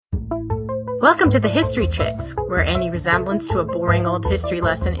Welcome to the History Chicks, where any resemblance to a boring old history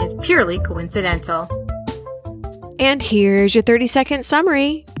lesson is purely coincidental. And here's your 30-second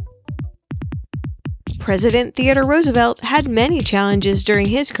summary. President Theodore Roosevelt had many challenges during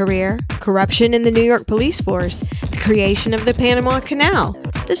his career: corruption in the New York police force, the creation of the Panama Canal,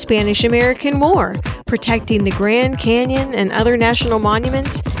 the Spanish-American War, protecting the Grand Canyon and other national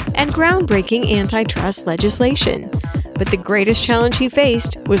monuments, and groundbreaking antitrust legislation. But the greatest challenge he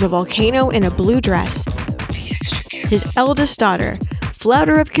faced was a volcano in a blue dress. His eldest daughter,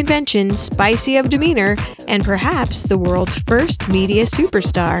 flouter of convention, spicy of demeanor, and perhaps the world's first media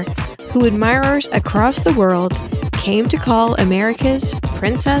superstar, who admirers across the world came to call America's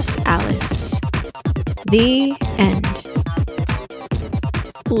Princess Alice. The end.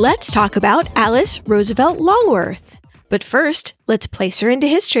 Let's talk about Alice Roosevelt Longworth. But first, let's place her into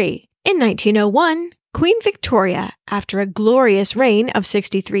history. In 1901, Queen Victoria, after a glorious reign of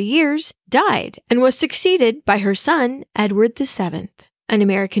 63 years, died and was succeeded by her son, Edward VII. An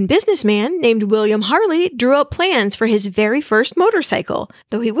American businessman named William Harley drew up plans for his very first motorcycle,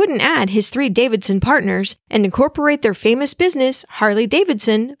 though he wouldn't add his 3 Davidson partners and incorporate their famous business,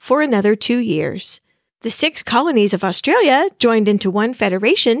 Harley-Davidson, for another 2 years. The 6 colonies of Australia joined into one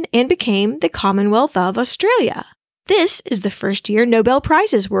federation and became the Commonwealth of Australia. This is the first year Nobel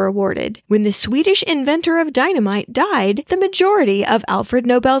Prizes were awarded. When the Swedish inventor of dynamite died, the majority of Alfred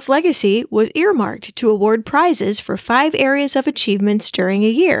Nobel's legacy was earmarked to award prizes for 5 areas of achievements during a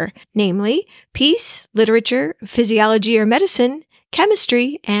year, namely peace, literature, physiology or medicine,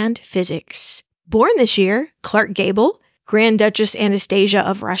 chemistry, and physics. Born this year, Clark Gable, Grand Duchess Anastasia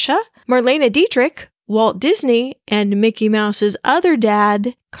of Russia, Marlene Dietrich, Walt Disney, and Mickey Mouse's other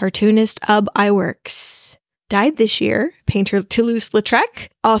dad, cartoonist Ub Iwerks. Died this year, painter Toulouse-Lautrec,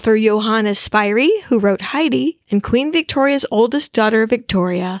 author Johanna Spyri, who wrote Heidi, and Queen Victoria's oldest daughter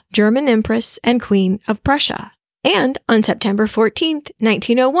Victoria, German Empress and Queen of Prussia. And on September 14th,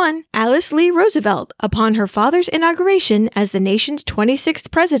 1901, Alice Lee Roosevelt, upon her father's inauguration as the nation's 26th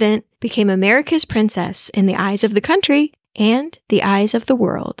president, became America's princess in the eyes of the country and the eyes of the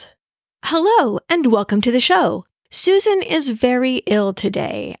world. Hello, and welcome to the show. Susan is very ill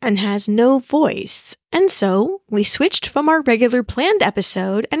today and has no voice, and so we switched from our regular planned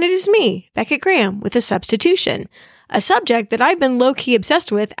episode, and it is me, Beckett Graham, with a substitution, a subject that I've been low-key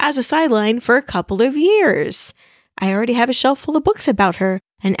obsessed with as a sideline for a couple of years. I already have a shelf full of books about her,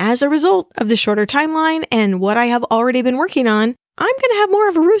 and as a result of the shorter timeline and what I have already been working on, I'm going to have more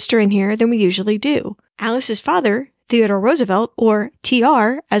of a rooster in here than we usually do. Alice's father, Theodore Roosevelt, or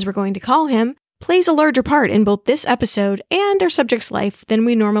TR, as we're going to call him, plays a larger part in both this episode and our subject's life than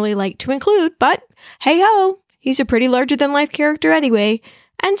we normally like to include, but hey-ho, he's a pretty larger-than-life character anyway.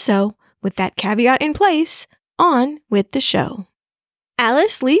 And so, with that caveat in place, on with the show.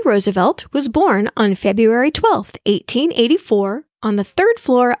 Alice Lee Roosevelt was born on February 12, 1884, on the 3rd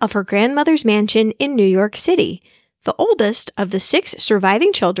floor of her grandmother's mansion in New York City, the oldest of the 6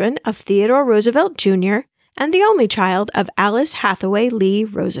 surviving children of Theodore Roosevelt Jr. and the only child of Alice Hathaway Lee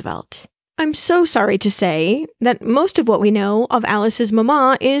Roosevelt. I'm so sorry to say that most of what we know of Alice's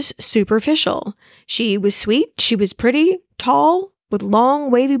mama is superficial. She was sweet, she was pretty, tall, with long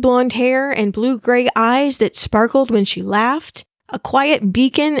wavy blonde hair and blue-gray eyes that sparkled when she laughed, a quiet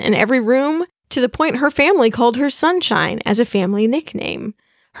beacon in every room, to the point her family called her Sunshine as a family nickname.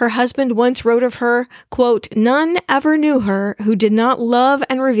 Her husband once wrote of her, quote, "None ever knew her who did not love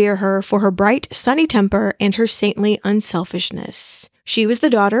and revere her for her bright, sunny temper and her saintly unselfishness." She was the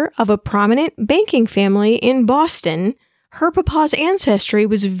daughter of a prominent banking family in Boston. Her papa's ancestry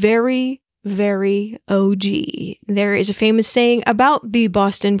was very, very OG. There is a famous saying about the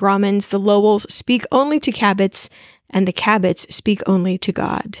Boston Brahmins: the Lowells speak only to Cabots, and the Cabots speak only to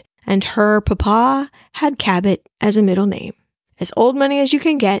God. And her papa had Cabot as a middle name. As old money as you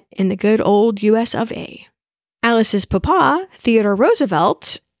can get in the good old US of A. Alice's papa, Theodore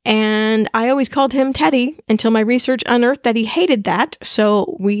Roosevelt, and I always called him Teddy until my research unearthed that he hated that,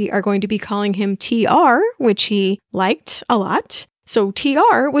 so we are going to be calling him TR, which he liked a lot. So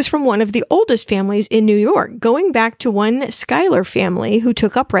TR was from one of the oldest families in New York, going back to one Schuyler family who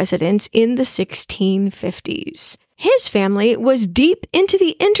took up residence in the 1650s. His family was deep into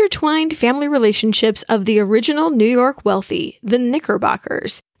the intertwined family relationships of the original New York wealthy, the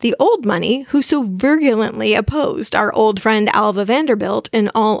Knickerbockers, the old money who so virulently opposed our old friend Alva Vanderbilt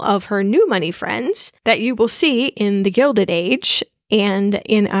and all of her new money friends that you will see in the Gilded Age and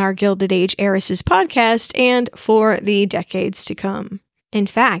in our Gilded Age Heiresses podcast and for the decades to come. In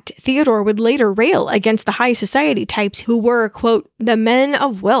fact, Theodore would later rail against the high society types who were, quote, the men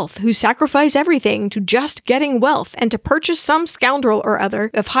of wealth who sacrifice everything to just getting wealth and to purchase some scoundrel or other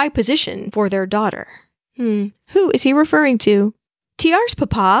of high position for their daughter. Who is he referring to? TR's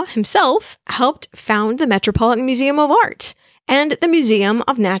papa himself helped found the Metropolitan Museum of Art and the Museum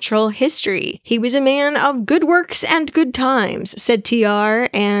of Natural History. He was a man of good works and good times, said TR,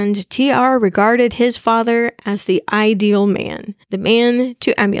 and TR regarded his father as the ideal man, the man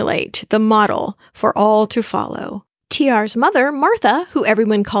to emulate, the model for all to follow. TR's mother, Martha, who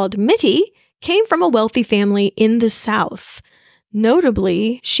everyone called Mitty, came from a wealthy family in the South.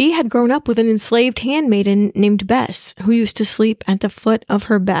 Notably, she had grown up with an enslaved handmaiden named Bess, who used to sleep at the foot of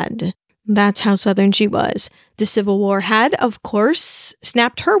her bed. That's how Southern she was. The Civil War had, of course,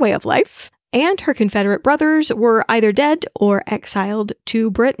 snapped her way of life, and her Confederate brothers were either dead or exiled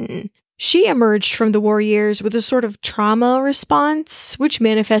to Britain. She emerged from the war years with a sort of trauma response, which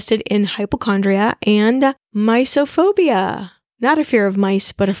manifested in hypochondria and misophobia. Not a fear of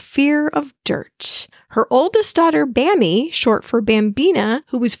mice, but a fear of dirt. Her oldest daughter, Bammy, short for Bambina,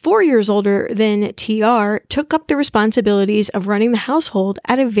 who was 4 years older than TR, took up the responsibilities of running the household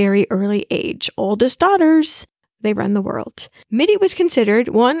at a very early age. Oldest daughters, they run the world. Mitty was considered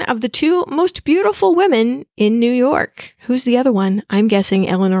one of the 2 most beautiful women in New York. Who's the other one? I'm guessing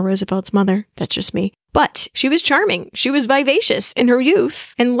Eleanor Roosevelt's mother. That's just me. But she was charming. She was vivacious in her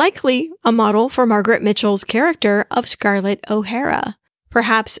youth, and likely a model for Margaret Mitchell's character of Scarlett O'Hara.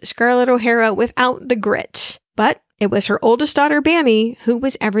 Perhaps Scarlett O'Hara without the grit, but it was her oldest daughter, Bammy, who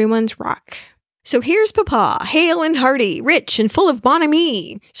was everyone's rock. So here's Papa, hale and hearty, rich and full of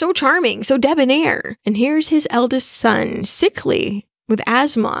bonhomie, so charming, so debonair. And here's his eldest son, sickly, with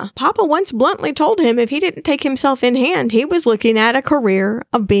asthma. Papa once bluntly told him if he didn't take himself in hand, he was looking at a career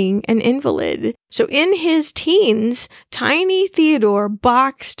of being an invalid. So in his teens, tiny Theodore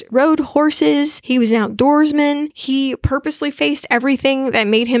boxed, rode horses, he was an outdoorsman, he purposely faced everything that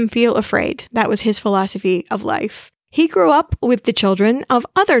made him feel afraid. That was his philosophy of life. He grew up with the children of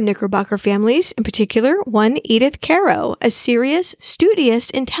other Knickerbocker families, in particular one Edith Caro, a serious, studious,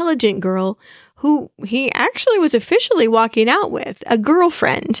 intelligent girl who he actually was officially walking out with, a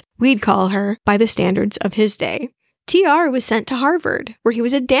girlfriend, we'd call her, by the standards of his day. TR was sent to Harvard, where he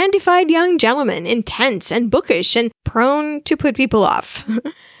was a dandified young gentleman, intense and bookish and prone to put people off.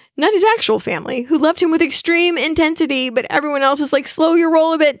 Not his actual family, who loved him with extreme intensity, but everyone else is like, slow your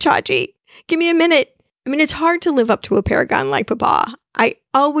roll a bit, Chachi. Give me a minute. I mean, it's hard to live up to a paragon like Papa. I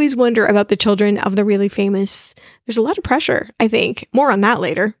always wonder about the children of the really famous. There's a lot of pressure, I think. More on that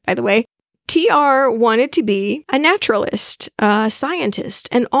later, by the way. TR wanted to be a naturalist, a scientist,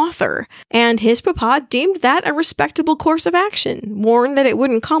 an author, and his papa deemed that a respectable course of action, warned that it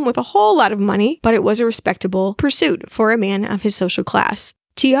wouldn't come with a whole lot of money, but it was a respectable pursuit for a man of his social class.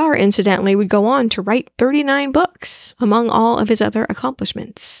 TR, incidentally, would go on to write 39 books, among all of his other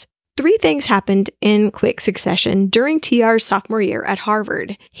accomplishments. 3 things happened in quick succession during TR's sophomore year at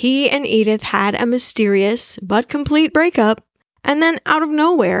Harvard. He and Edith had a mysterious but complete breakup, and then out of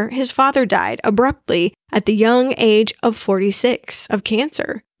nowhere, his father died abruptly at the young age of 46 of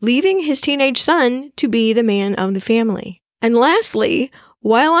cancer, leaving his teenage son to be the man of the family. And lastly,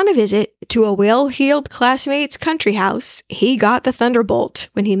 while on a visit to a well-heeled classmate's country house, he got the thunderbolt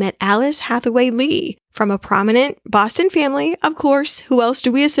when he met Alice Hathaway Lee from a prominent Boston family, of course. Who else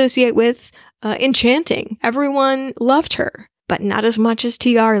do we associate with? Enchanting. Everyone loved her, but not as much as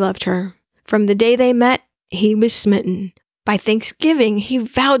TR loved her. From the day they met, he was smitten. By Thanksgiving, he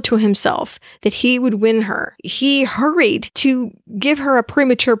vowed to himself that he would win her. He hurried to give her a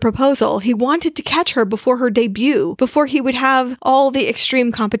premature proposal. He wanted to catch her before her debut, before he would have all the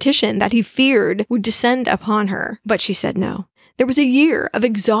extreme competition that he feared would descend upon her. But she said no. There was a year of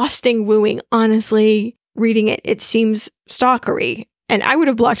exhausting wooing. Honestly, reading it, it seems stalkery. And I would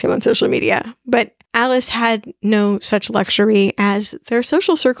have blocked him on social media. But Alice had no such luxury, as their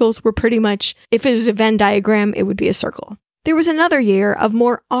social circles were pretty much, if it was a Venn diagram, it would be a circle. There was another year of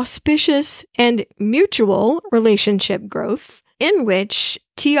more auspicious and mutual relationship growth, in which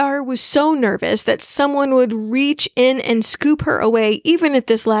TR was so nervous that someone would reach in and scoop her away, even at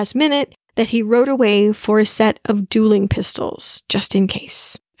this last minute, that he wrote away for a set of dueling pistols, just in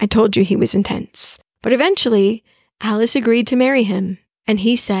case. I told you he was intense. But eventually, Alice agreed to marry him. And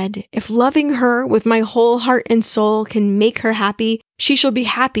he said, if loving her with my whole heart and soul can make her happy, she shall be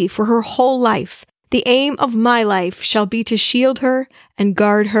happy for her whole life. The aim of my life shall be to shield her and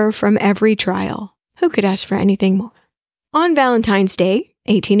guard her from every trial. Who could ask for anything more? On Valentine's Day,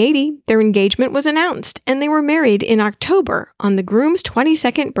 1880, their engagement was announced, and they were married in October on the groom's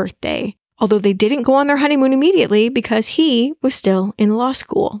 22nd birthday. although they didn't go on their honeymoon immediately because he was still in law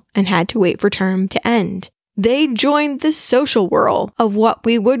school and had to wait for term to end. They joined the social whirl of what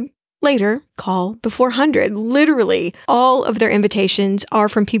we would later call the 400. Literally, all of their invitations are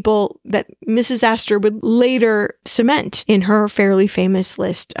from people that Mrs. Astor would later cement in her fairly famous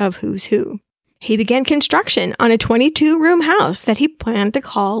list of who's who. He began construction on a 22-room house that he planned to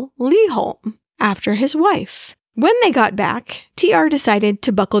call Leholm, after his wife. When they got back, TR decided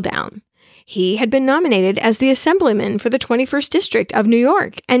to buckle down. He had been nominated as the assemblyman for the 21st District of New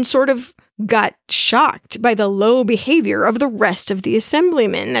York and sort of got shocked by the low behavior of the rest of the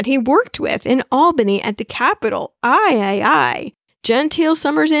assemblymen that he worked with in Albany at the Capitol. Aye. Genteel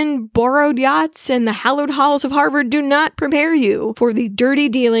summers in borrowed yachts and the hallowed halls of Harvard do not prepare you for the dirty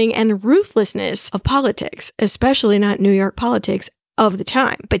dealing and ruthlessness of politics, especially not New York politics of the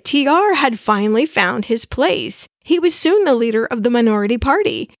time. But TR had finally found his place. He was soon the leader of the minority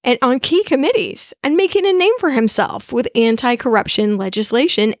party and on key committees and making a name for himself with anti-corruption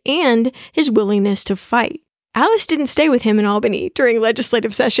legislation and his willingness to fight. Alice didn't stay with him in Albany during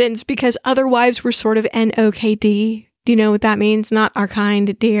legislative sessions because other wives were sort of NOKD. Do you know what that means? Not our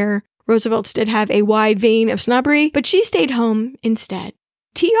kind, dear. Roosevelt's did have a wide vein of snobbery, but she stayed home instead.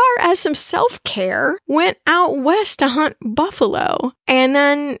 TR, as some self-care, went out west to hunt buffalo, and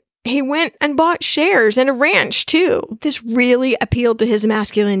then he went and bought shares in a ranch, too. This really appealed to his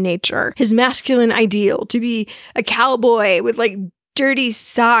masculine nature, his masculine ideal to be a cowboy with, dirty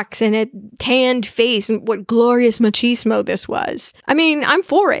socks and a tanned face, and what glorious machismo this was. I mean, I'm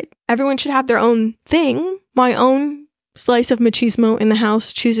for it. Everyone should have their own thing. My own slice of machismo in the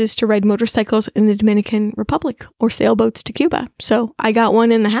house chooses to ride motorcycles in the Dominican Republic or sailboats to Cuba, so I got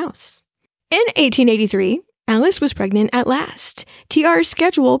one in the house. In 1883, Alice was pregnant at last. TR's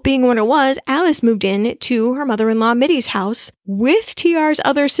schedule being what it was, Alice moved in to her mother-in-law Mitty's house with TR's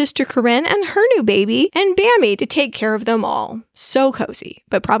other sister Corinne and her new baby and Bammy to take care of them all. So cozy,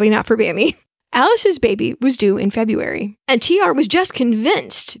 but probably not for Bammy. Alice's baby was due in February, and TR was just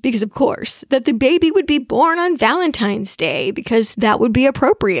convinced, because of course, that the baby would be born on Valentine's Day because that would be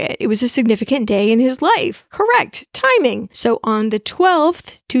appropriate. It was a significant day in his life. Correct. Timing. So on the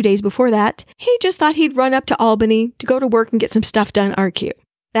 12th, 2 days before that, he just thought he'd run up to Albany to go to work and get some stuff done RQ.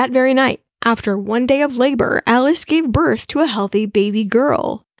 That very night, after 1 day of labor, Alice gave birth to a healthy baby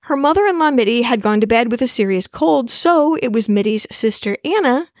girl. Her mother-in-law Mitty had gone to bed with a serious cold, so it was Mitty's sister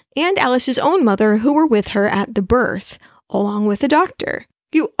Anna and Alice's own mother who were with her at the birth, along with a doctor.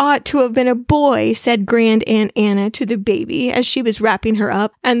 "You ought to have been a boy," said Grand Aunt Anna to the baby as she was wrapping her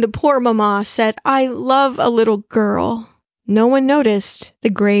up, and the poor mama said, "I love a little girl." No one noticed the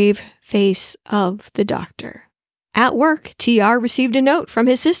grave face of the doctor. At work, TR received a note from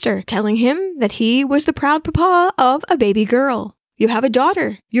his sister telling him that he was the proud papa of a baby girl. "You have a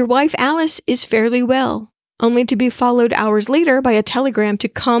daughter. Your wife Alice is fairly well," only to be followed hours later by a telegram to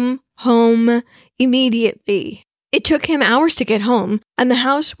come home immediately. It took him hours to get home, and the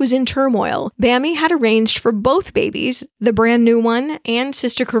house was in turmoil. Bammy had arranged for both babies, the brand new one and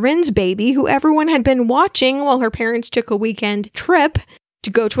Sister Corinne's baby, who everyone had been watching while her parents took a weekend trip,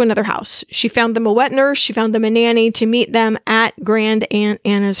 to go to another house. She found them a wet nurse, she found them a nanny to meet them at Grand Aunt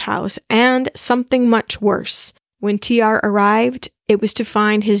Anna's house, and something much worse. When TR arrived, it was to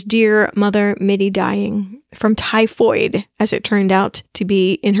find his dear mother Mitty dying from typhoid, as it turned out to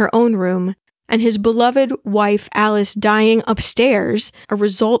be, in her own room, and his beloved wife Alice dying upstairs, a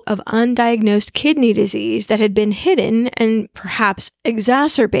result of undiagnosed kidney disease that had been hidden and perhaps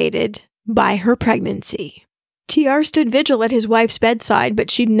exacerbated by her pregnancy. TR stood vigil at his wife's bedside, but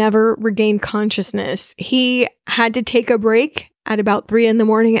she'd never regained consciousness. He had to take a break at about 3 a.m.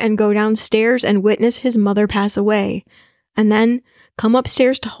 and go downstairs and witness his mother pass away, and then come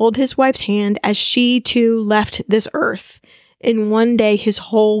upstairs to hold his wife's hand as she too left this earth. In 1 day, his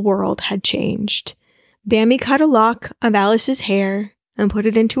whole world had changed. Bammy cut a lock of Alice's hair and put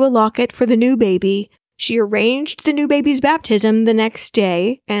it into a locket for the new baby. She arranged the new baby's baptism the next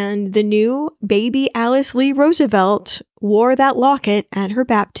day, and the new baby Alice Lee Roosevelt wore that locket at her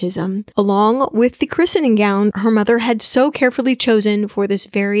baptism, along with the christening gown her mother had so carefully chosen for this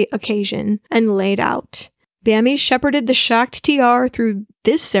very occasion and laid out. Bammy shepherded the shocked TR through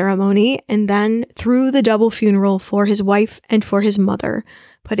this ceremony and then through the double funeral for his wife and for his mother,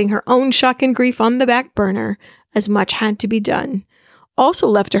 putting her own shock and grief on the back burner, as much had to be done. Also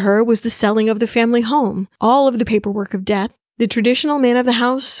left to her was the selling of the family home, all of the paperwork of death. The traditional man of the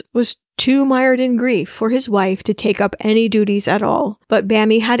house was too mired in grief for his wife to take up any duties at all, but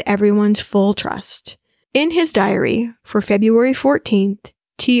Bammy had everyone's full trust. In his diary for February 14th,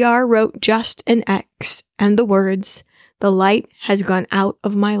 TR wrote just an X and the words, "The light has gone out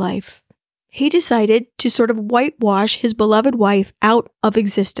of my life." he decided to sort of whitewash his beloved wife out of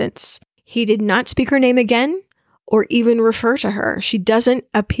existence. He did not speak her name again or even refer to her. She doesn't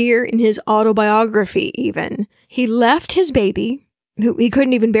appear in his autobiography even. He left his baby, who he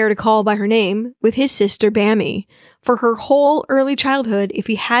couldn't even bear to call by her name, with his sister Bammy. For her whole early childhood, if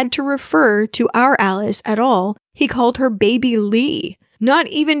he had to refer to our Alice at all, he called her Baby Lee, not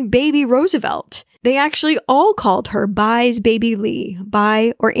even Baby Roosevelt. They actually all called her Bai's Baby Lee,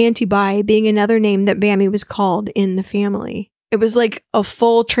 Bai or Auntie Bai being another name that Bammy was called in the family. It was like a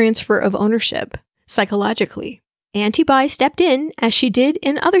full transfer of ownership, psychologically. Auntie Bai stepped in, as she did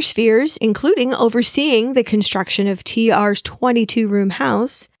in other spheres, including overseeing the construction of TR's 22-room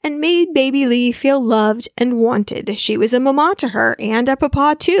house, and made Baby Lee feel loved and wanted. She was a mama to her, and a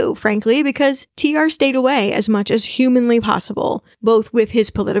papa too, frankly, because TR stayed away as much as humanly possible, both with his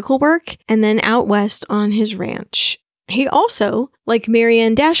political work and then out west on his ranch. He also, like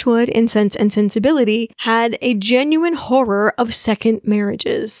Marianne Dashwood in Sense and Sensibility, had a genuine horror of second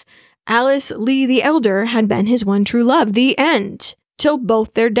marriages. Alice Lee the Elder had been his one true love, the end, till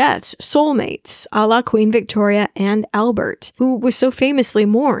both their deaths, soulmates, a la Queen Victoria and Albert, who was so famously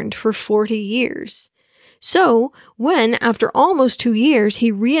mourned for 40 years. So, when, after almost 2 years,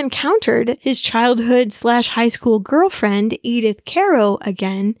 he re-encountered his childhood/high school girlfriend, Edith Caro,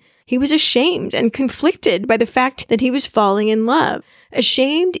 again, he was ashamed and conflicted by the fact that he was falling in love.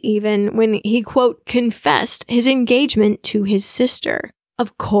 Ashamed even when he, quote, confessed his engagement to his sister.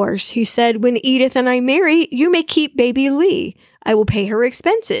 Of course, he said, when Edith and I marry, you may keep Baby Lee. I will pay her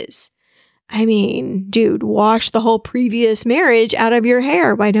expenses. I mean, dude, wash the whole previous marriage out of your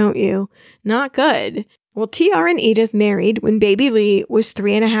hair, why don't you? Not good. Well, TR and Edith married when Baby Lee was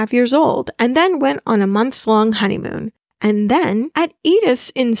 3.5 years old, and then went on a months-long honeymoon. And then, at Edith's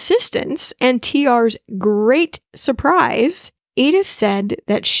insistence and TR's great surprise, Edith said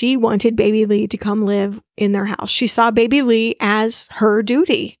that she wanted Baby Lee to come live in their house. She saw Baby Lee as her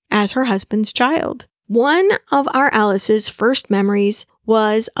duty, as her husband's child. One of our Alice's first memories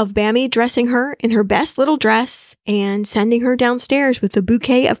was of Bammy dressing her in her best little dress and sending her downstairs with a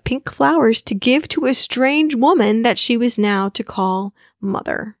bouquet of pink flowers to give to a strange woman that she was now to call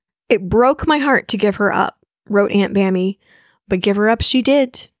mother. It broke my heart to give her up, wrote Aunt Bammy, but give her up she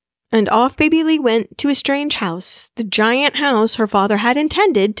did. And off Baby Lee went to a strange house, the giant house her father had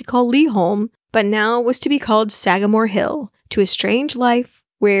intended to call Lee Home, but now was to be called Sagamore Hill, to a strange life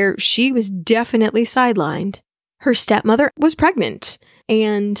where she was definitely sidelined. Her stepmother was pregnant,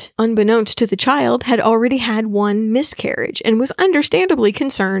 and, unbeknownst to the child, had already had one miscarriage, and was understandably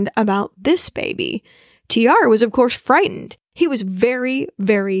concerned about this baby. TR was, of course, frightened. He was very,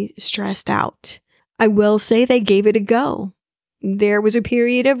 very stressed out. I will say they gave it a go. There was a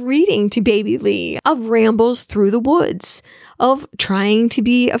period of reading to Baby Lee, of rambles through the woods, of trying to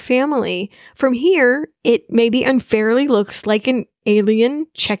be a family. From here, it maybe unfairly looks like an alien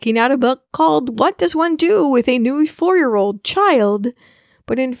checking out a book called What Does One Do with a New 4-Year-Old Child?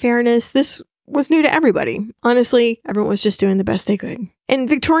 But in fairness, this was new to everybody. Honestly, everyone was just doing the best they could. And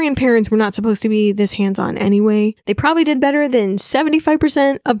Victorian parents were not supposed to be this hands-on anyway. They probably did better than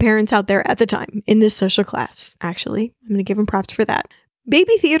 75% of parents out there at the time in this social class. Actually, I'm going to give them props for that.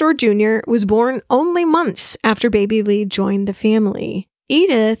 Baby Theodore Jr. was born only months after Baby Lee joined the family.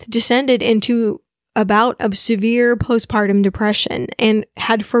 Edith descended into a bout of severe postpartum depression and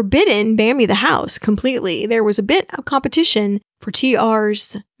had forbidden Bammy the house completely. There was a bit of competition for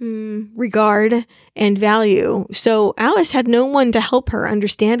TR's regard and value. So Alice had no one to help her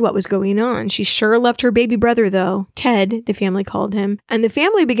understand what was going on. She sure loved her baby brother, though. Ted, the family called him. And the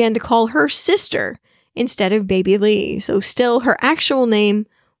family began to call her sister instead of Baby Lee. So still, her actual name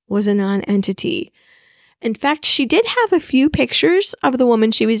was a non-entity. In fact, she did have a few pictures of the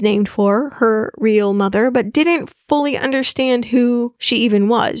woman she was named for, her real mother, but didn't fully understand who she even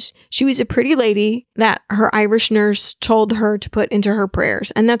was. She was a pretty lady that her Irish nurse told her to put into her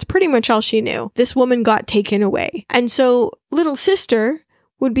prayers, and that's pretty much all she knew. This woman got taken away. And so little sister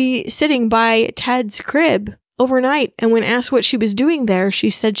would be sitting by Ted's crib overnight, and when asked what she was doing there,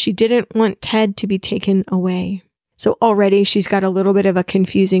 she said she didn't want Ted to be taken away. So already she's got a little bit of a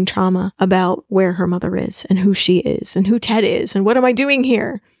confusing trauma about where her mother is and who she is and who Ted is and what am I doing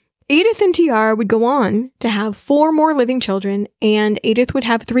here? Edith and TR would go on to have 4 more living children, and Edith would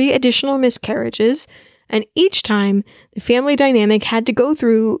have 3 additional miscarriages. And each time, the family dynamic had to go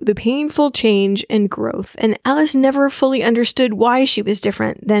through the painful change and growth. And Alice never fully understood why she was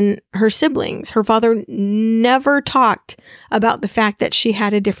different than her siblings. Her father never talked about the fact that she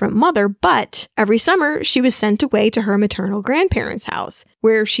had a different mother, but every summer she was sent away to her maternal grandparents' house,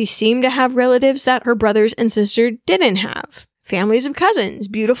 where she seemed to have relatives that her brothers and sister didn't have. families of cousins,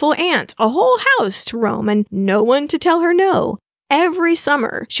 beautiful aunts, a whole house to roam, and no one to tell her no. Every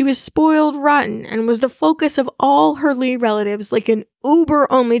summer, she was spoiled rotten and was the focus of all her Lee relatives like an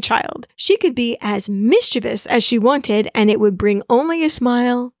uber-only child. She could be as mischievous as she wanted, and it would bring only a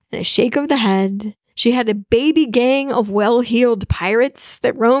smile and a shake of the head. She had a baby gang of well-heeled pirates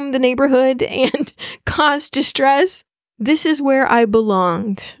that roamed the neighborhood and caused distress. "This is where I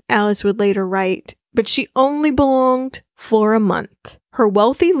belonged," Alice would later write, but she only belonged for a month. Her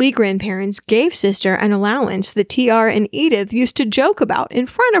wealthy Lee grandparents gave Sister an allowance that TR and Edith used to joke about in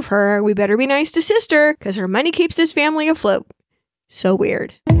front of her. "We better be nice to Sister, because her money keeps this family afloat." So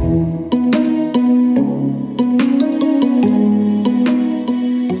weird.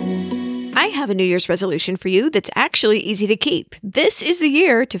 I have a New Year's resolution for you that's actually easy to keep. This is the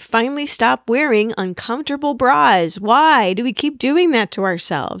year to finally stop wearing uncomfortable bras. Why do we keep doing that to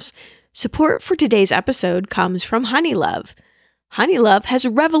ourselves? Support for today's episode comes from Honeylove. Honeylove has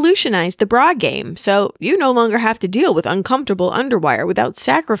revolutionized the bra game, so you no longer have to deal with uncomfortable underwire without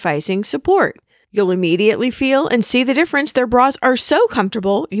sacrificing support. You'll immediately feel and see the difference. Their bras are so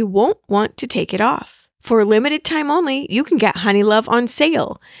comfortable, you won't want to take it off. For a limited time only, you can get Honeylove on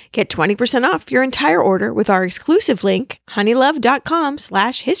sale. Get 20% off your entire order with our exclusive link,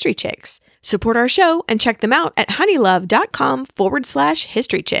 honeylove.com/historychicks. Support our show and check them out at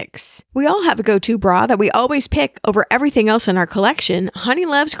honeylove.com/historychicks. We all have a go-to bra that we always pick over everything else in our collection.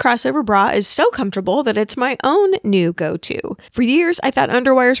 Honeylove's crossover bra is so comfortable that it's my own new go-to. For years, I thought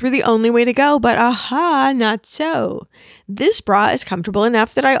underwires were the only way to go, but aha, not so. This bra is comfortable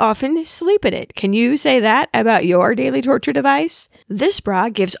enough that I often sleep in it. Can you say that about your daily torture device? This bra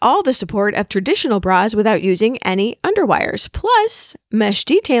gives all the support of traditional bras without using any underwires. Plus, mesh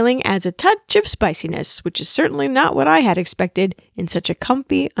detailing adds a touch of spiciness, which is certainly not what I had expected in such a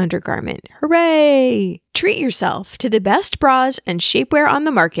comfy undergarment. Hooray! Treat yourself to the best bras and shapewear on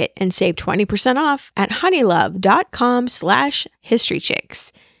the market and save 20% off at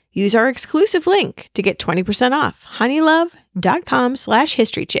honeylove.com/historychicks. Use our exclusive link to get 20% off,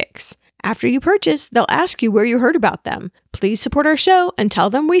 honeylove.com/historychicks. After you purchase, they'll ask you where you heard about them. Please support our show and tell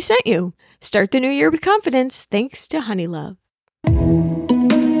them we sent you. Start the new year with confidence thanks to Honeylove.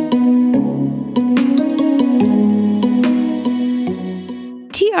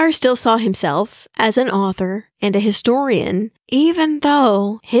 TR still saw himself as an author and a historian, even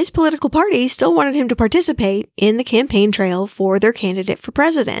though his political party still wanted him to participate in the campaign trail for their candidate for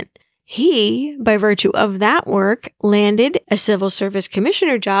president. He, by virtue of that work, landed a civil service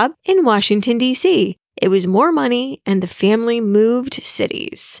commissioner job in Washington, D.C. It was more money, and the family moved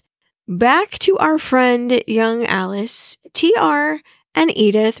cities. Back to our friend, young Alice, TR and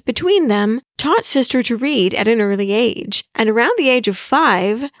Edith, between them, taught Sister to read at an early age, and around the age of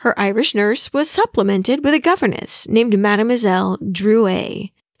 5, her Irish nurse was supplemented with a governess named Mademoiselle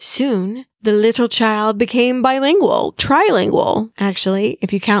Drouet. Soon, the little child became trilingual, actually,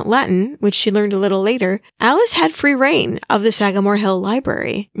 if you count Latin, which she learned a little later. Alice had free reign of the Sagamore Hill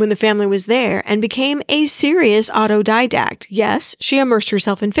Library when the family was there and became a serious autodidact. Yes, she immersed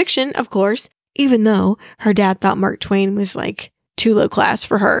herself in fiction, of course, even though her dad thought Mark Twain was like too low class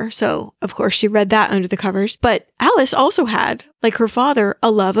for her, so of course she read that under the covers. But Alice also had, like her father, a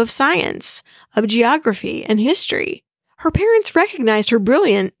love of science, of geography and history. Her parents recognized her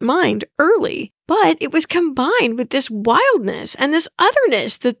brilliant mind early, but it was combined with this wildness and this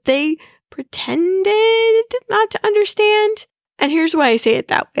otherness that they pretended not to understand. And here's why I say it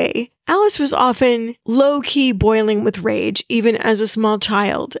that way. Alice was often low-key boiling with rage, even as a small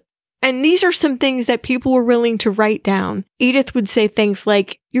child. And these are some things that people were willing to write down. Edith would say things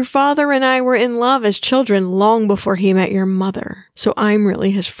like, "Your father and I were in love as children long before he met your mother, so I'm really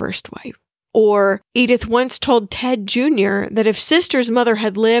his first wife." Or Edith once told Ted Jr. that if Sister's mother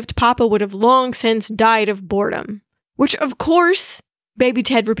had lived, Papa would have long since died of boredom. Which, of course, baby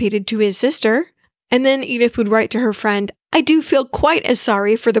Ted repeated to his sister. And then Edith would write to her friend, "I do feel quite as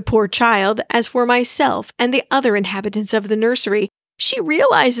sorry for the poor child as for myself and the other inhabitants of the nursery. She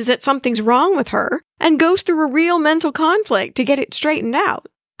realizes that something's wrong with her and goes through a real mental conflict to get it straightened out."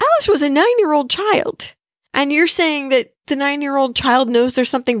 Alice was a 9-year-old child. And you're saying that the 9-year-old child knows there's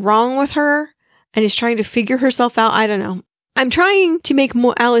something wrong with her and is trying to figure herself out? I don't know. "I'm trying to make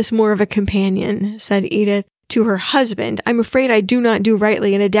Alice more of a companion," said Edith to her husband. "I'm afraid I do not do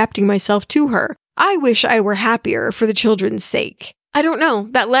rightly in adapting myself to her. I wish I were happier for the children's sake." I don't know.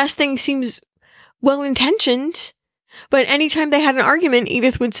 That last thing seems well-intentioned. But anytime they had an argument,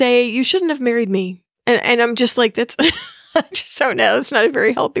 Edith would say, "You shouldn't have married me." And I'm just like, that's, I just don't know. It's not a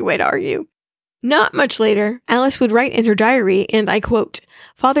very healthy way to argue. Not much later, Alice would write in her diary, and I quote,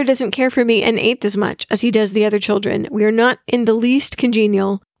 "Father doesn't care for me an eighth as much as he does the other children. We are not in the least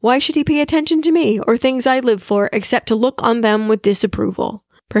congenial. Why should he pay attention to me or things I live for except to look on them with disapproval?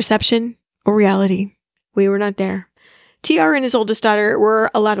 Perception or reality? We were not there." TR and his oldest daughter were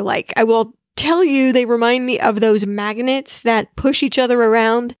a lot alike. I will tell you, they remind me of those magnets that push each other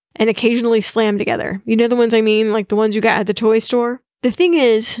around and occasionally slam together. You know the ones I mean, like the ones you got at the toy store? The thing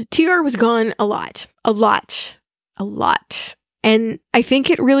is, TR was gone a lot. And I think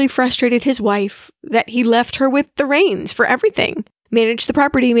it really frustrated his wife that he left her with the reins for everything. Managed the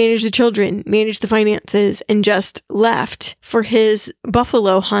property, managed the children, managed the finances, and just left for his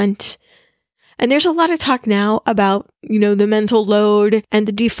buffalo hunt. And there's a lot of talk now about, the mental load and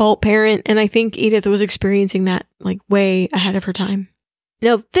the default parent. And I think Edith was experiencing that like way ahead of her time.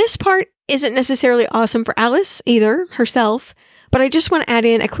 Now, this part isn't necessarily awesome for Alice either, herself, but I just want to add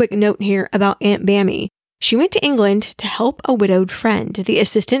in a quick note here about Aunt Bammy. She went to England to help a widowed friend, the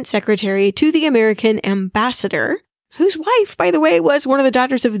assistant secretary to the American ambassador, whose wife, by the way, was one of the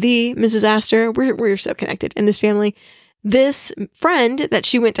daughters of the Mrs. Astor. We're so connected in this family. This friend that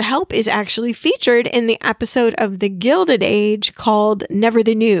she went to help is actually featured in the episode of The Gilded Age called Never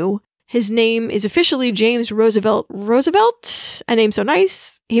the New. His name is officially James Roosevelt. Roosevelt, a name so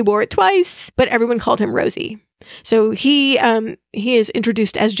nice. He wore it twice, but everyone called him Rosie. So he is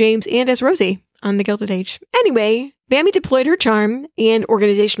introduced as James and as Rosie on The Gilded Age. Anyway, Bammy deployed her charm and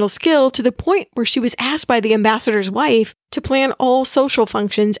organizational skill to the point where she was asked by the ambassador's wife to plan all social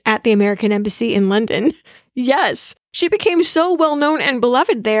functions at the American Embassy in London. Yes, she became so well known and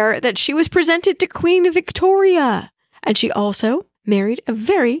beloved there that she was presented to Queen Victoria. And she also married a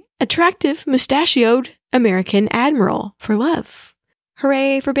very attractive, mustachioed American admiral for love.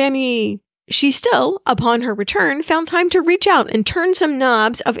 Hooray for Bammy! She still, upon her return, found time to reach out and turn some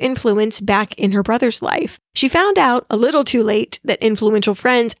knobs of influence back in her brother's life. She found out a little too late that influential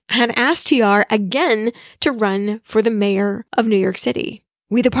friends had asked TR again to run for the mayor of New York City.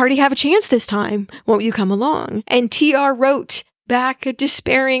 "We the party have a chance this time. Won't you come along?" And TR wrote back a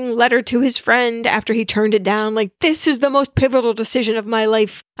despairing letter to his friend after he turned it down, like, "This is the most pivotal decision of my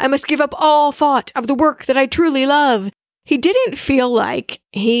life. I must give up all thought of the work that I truly love." He didn't feel like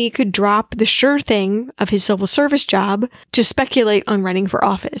he could drop the sure thing of his civil service job to speculate on running for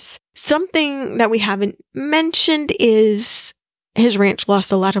office. Something that we haven't mentioned is his ranch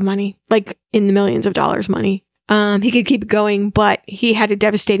lost a lot of money, like in the millions of dollars money. He could keep going, but he had a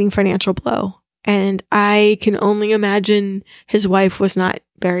devastating financial blow. And I can only imagine his wife was not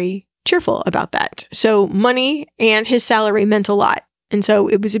very cheerful about that. So money and his salary meant a lot. And so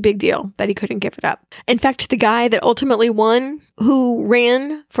it was a big deal that he couldn't give it up. In fact, the guy that ultimately won, who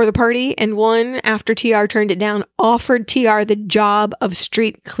ran for the party and won after TR turned it down, offered TR the job of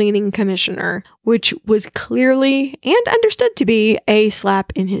street cleaning commissioner, which was clearly and understood to be a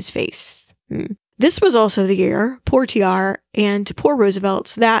slap in his face. This was also the year, poor TR and poor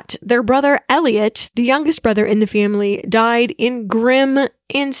Roosevelt's, that their brother Elliot, the youngest brother in the family, died in grim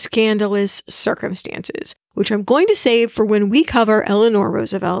and scandalous circumstances, which I'm going to save for when we cover Eleanor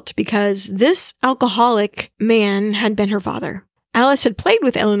Roosevelt, because this alcoholic man had been her father. Alice had played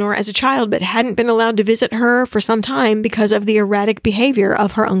with Eleanor as a child, but hadn't been allowed to visit her for some time because of the erratic behavior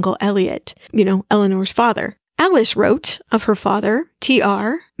of her uncle Elliot, Eleanor's father. Alice wrote of her father,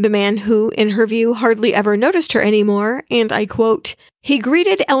 TR, the man who, in her view, hardly ever noticed her anymore, and I quote, "He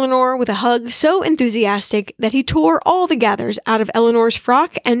greeted Eleanor with a hug so enthusiastic that he tore all the gathers out of Eleanor's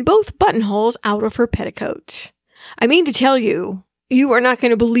frock and both buttonholes out of her petticoat." I mean to tell you, you are not going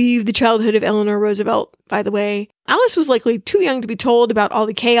to believe the childhood of Eleanor Roosevelt, by the way. Alice was likely too young to be told about all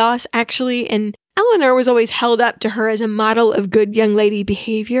the chaos, actually, and Eleanor was always held up to her as a model of good young lady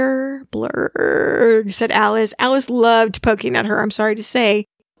behavior. Blurg, said Alice. Alice loved poking at her, I'm sorry to say.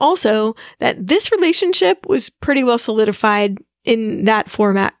 Also, that this relationship was pretty well solidified in that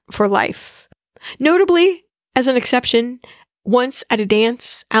format for life. Notably, as an exception, once at a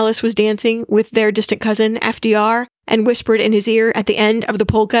dance, Alice was dancing with their distant cousin, FDR, and whispered in his ear at the end of the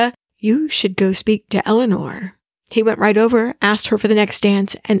polka, "You should go speak to Eleanor." He went right over, asked her for the next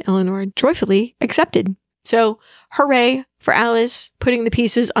dance, and Eleanor joyfully accepted. So, hooray for Alice putting the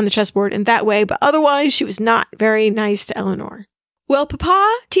pieces on the chessboard in that way, but otherwise she was not very nice to Eleanor. Well,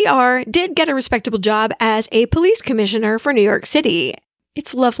 Papa, TR, did get a respectable job as a police commissioner for New York City.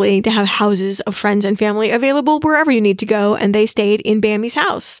 It's lovely to have houses of friends and family available wherever you need to go, and they stayed in Bammy's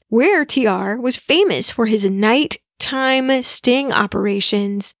house, where TR was famous for his nighttime sting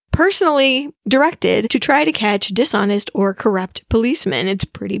operations, personally directed to try to catch dishonest or corrupt policemen. It's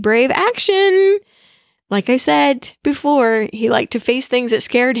pretty brave action. Like I said before, he liked to face things that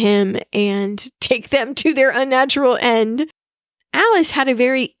scared him and take them to their unnatural end. Alice had a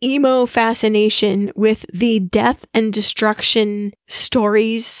very emo fascination with the death and destruction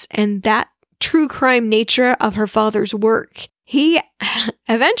stories and that true crime nature of her father's work. He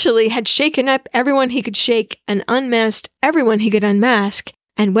eventually had shaken up everyone he could shake and unmasked everyone he could unmask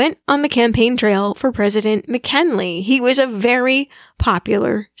and went on the campaign trail for President McKinley. He was a very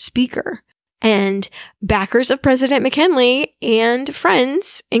popular speaker. And backers of President McKinley and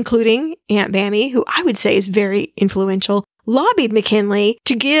friends, including Aunt Bammy, who I would say is very influential, lobbied McKinley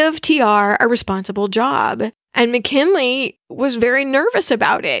to give TR a responsible job. And McKinley was very nervous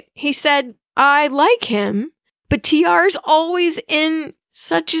about it. He said, I like him, but TR's always in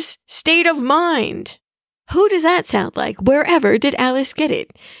such a state of mind. Who does that sound like? Wherever did Alice get it?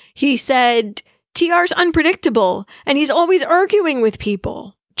 He said, TR's unpredictable, and he's always arguing with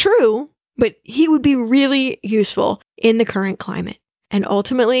people. True, but he would be really useful in the current climate. And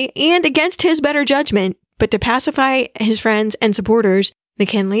ultimately, and against his better judgment, but to pacify his friends and supporters,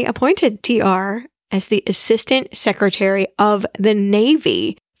 McKinley appointed TR as the Assistant Secretary of the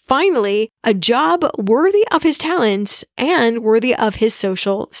Navy. Finally, a job worthy of his talents and worthy of his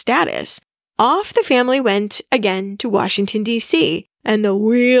social status. Off the family went again to Washington, D.C., and the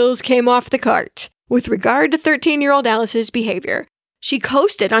wheels came off the cart. With regard to 13-year-old Alice's behavior, she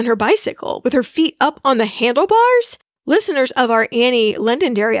coasted on her bicycle with her feet up on the handlebars. Listeners of our Annie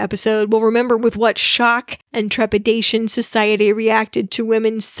Londonderry episode will remember with what shock and trepidation society reacted to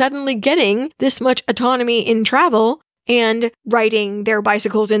women suddenly getting this much autonomy in travel and riding their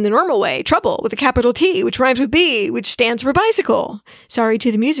bicycles in the normal way. Trouble with a capital T, which rhymes with B, which stands for bicycle. Sorry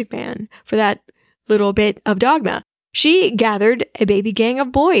to the Music Man for that little bit of dogma. She gathered a baby gang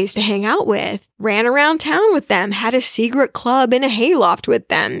of boys to hang out with, ran around town with them, had a secret club in a hayloft with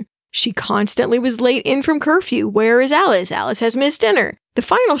them. She constantly was late in from curfew. Where is Alice? Alice has missed dinner. The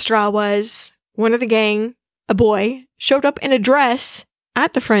final straw was one of the gang, a boy, showed up in a dress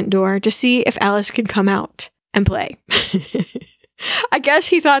at the front door to see if Alice could come out and play. I guess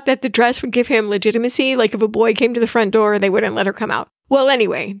he thought that the dress would give him legitimacy, like if a boy came to the front door, they wouldn't let her come out. Well,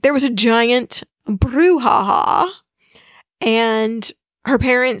 anyway, there was a giant brouhaha, and her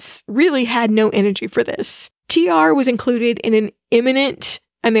parents really had no energy for this. TR was included in an imminent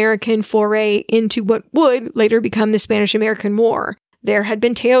American foray into what would later become the Spanish-American War. There had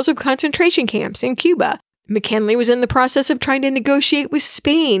been tales of concentration camps in Cuba. McKinley was in the process of trying to negotiate with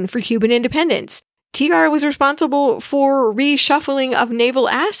Spain for Cuban independence. TR was responsible for reshuffling of naval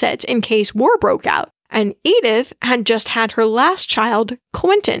assets in case war broke out. And Edith had just had her last child,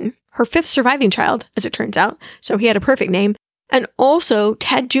 Quentin, her fifth surviving child, as it turns out. So he had a perfect name. And also,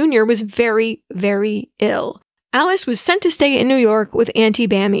 Ted Jr. was very, very ill. Alice was sent to stay in New York with Auntie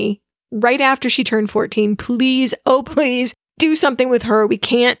Bammy right after she turned 14. Please, oh please, do something with her. We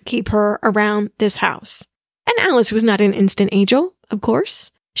can't keep her around this house. And Alice was not an instant angel, of course.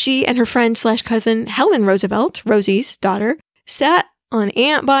 She and her friend/cousin Helen Roosevelt, Rosie's daughter, sat on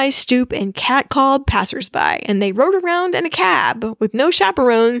Aunt Buy's stoop and catcalled passersby, and they rode around in a cab with no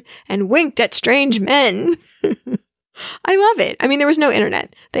chaperone and winked at strange men. I love it. I mean, there was no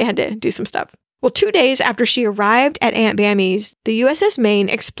internet. They had to do some stuff. Well, 2 days after she arrived at Aunt Bammy's, the USS Maine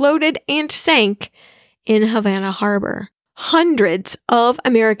exploded and sank in Havana Harbor. Hundreds of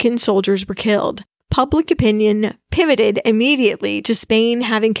American soldiers were killed. Public opinion pivoted immediately to Spain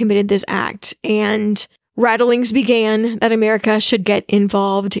having committed this act, and rattlings began that America should get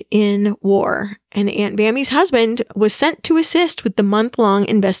involved in war. And Aunt Bammy's husband was sent to assist with the month-long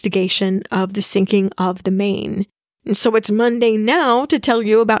investigation of the sinking of the Maine. And so it's mundane now to tell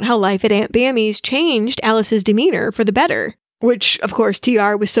you about how life at Aunt Bammy's changed Alice's demeanor for the better, which, of course,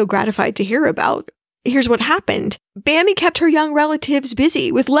 TR was so gratified to hear about. Here's what happened. Bammy kept her young relatives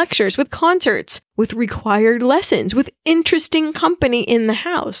busy with lectures, with concerts, with required lessons, with interesting company in the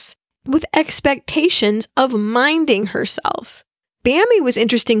house, with expectations of minding herself. Bammy was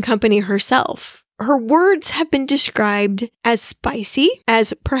interesting company herself. Her words have been described as spicy,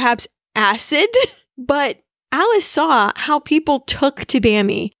 as perhaps acid, but Alice saw how people took to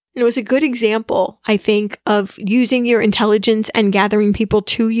Bammy. And it was a good example, I think, of using your intelligence and gathering people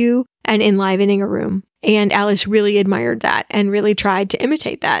to you and enlivening a room. And Alice really admired that and really tried to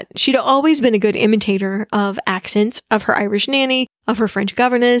imitate that. She'd always been a good imitator of accents, of her Irish nanny, of her French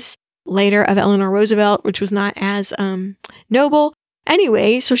governess, later of Eleanor Roosevelt, which was not as noble.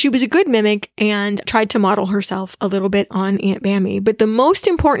 Anyway, so she was a good mimic and tried to model herself a little bit on Aunt Bammy. But the most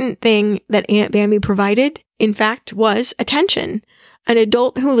important thing that Aunt Bammy provided, in fact, was attention. An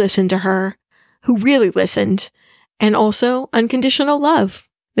adult who listened to her, who really listened, and also unconditional love.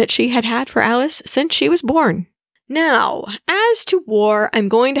 that she had had for Alice since she was born. Now, as to war, I'm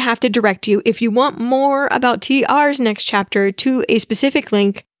going to have to direct you, if you want more about TR's next chapter, to a specific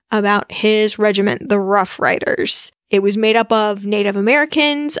link about his regiment, the Rough Riders. It was made up of Native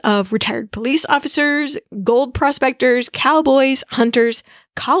Americans, of retired police officers, gold prospectors, cowboys, hunters,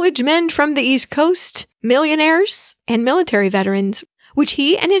 college men from the East Coast, millionaires, and military veterans, which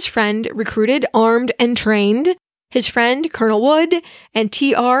he and his friend recruited, armed, and trained. His friend, Colonel Wood, and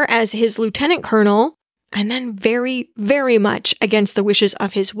TR as his lieutenant colonel, and then very, very much against the wishes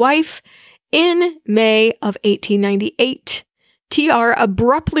of his wife, in May of 1898, TR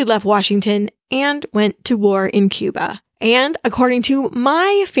abruptly left Washington and went to war in Cuba. And according to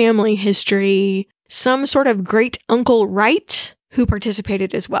my family history, some sort of great Uncle Wright who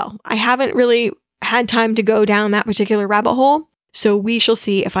participated as well. I haven't really had time to go down that particular rabbit hole, so we shall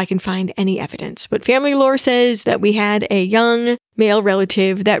see if I can find any evidence. But family lore says that we had a young male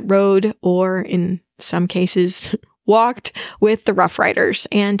relative that rode, or in some cases, walked with the Rough Riders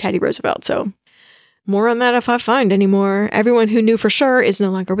and Teddy Roosevelt. So more on that if I find any more. Everyone who knew for sure is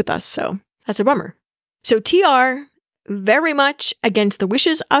no longer with us, so that's a bummer. So TR, very much against the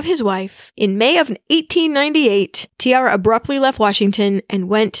wishes of his wife, in May of 1898, TR abruptly left Washington and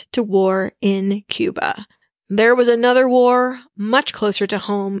went to war in Cuba. There was another war much closer to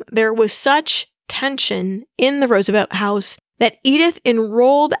home. There was such tension in the Roosevelt house that Edith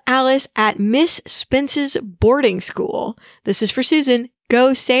enrolled Alice at Miss Spence's boarding school. This is for Susan.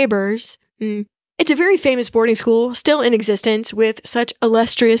 Go Sabres. It's a very famous boarding school, still in existence, with such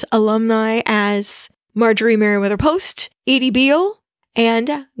illustrious alumni as Marjorie Merriweather Post, Edie Beale, and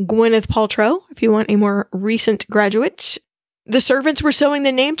Gwyneth Paltrow, if you want a more recent graduate. The servants were sewing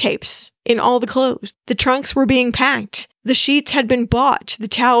the name tapes in all the clothes. The trunks were being packed. The sheets had been bought. The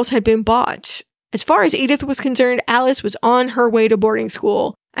towels had been bought. As far as Edith was concerned, Alice was on her way to boarding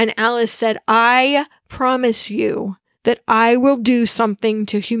school, and Alice said, "I promise you that I will do something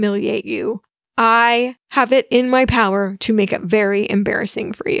to humiliate you. I have it in my power to make it very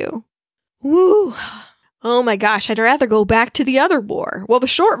embarrassing for you." Woo. Oh my gosh, I'd rather go back to the other war. Well, the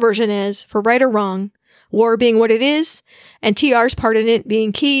short version is, for right or wrong, war being what it is, and TR's part in it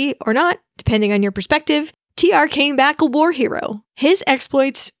being key or not, depending on your perspective, TR came back a war hero. His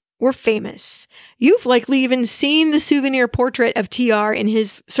exploits were famous. You've likely even seen the souvenir portrait of TR in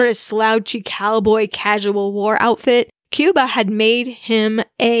his sort of slouchy cowboy casual war outfit. Cuba had made him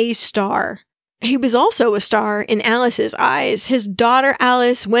a star. He was also a star in Alice's eyes. His daughter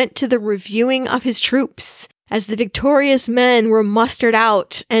Alice went to the reviewing of his troops as the victorious men were mustered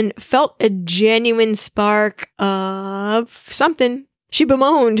out and felt a genuine spark of something. She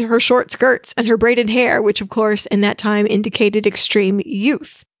bemoaned her short skirts and her braided hair, which of course in that time indicated extreme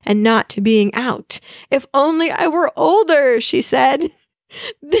youth and not being out. "If only I were older," she said.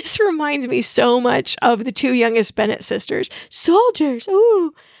 This reminds me so much of the two youngest Bennett sisters. Soldiers,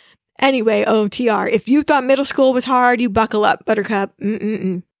 ooh. Anyway, TR, if you thought middle school was hard, you buckle up, buttercup.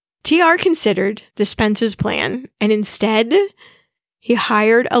 TR considered the Spence's plan, and instead, he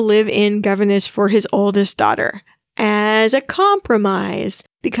hired a live-in governess for his oldest daughter as a compromise,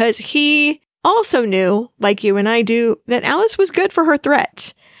 because he also knew, like you and I do, that Alice was good for her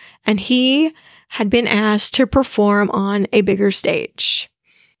threat, and he had been asked to perform on a bigger stage.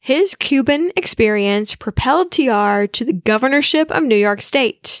 His Cuban experience propelled TR to the governorship of New York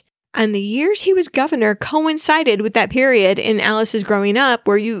State. And the years he was governor coincided with that period in Alice's growing up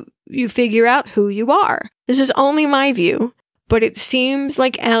where you figure out who you are. This is only my view, but it seems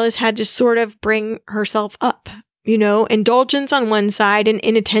like Alice had to sort of bring herself up. Indulgence on one side and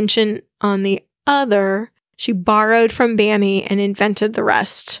inattention on the other. She borrowed from Bammy and invented the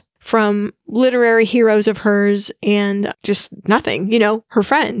rest from literary heroes of hers and just nothing, her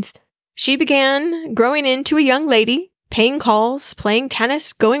friends. She began growing into a young lady, paying calls, playing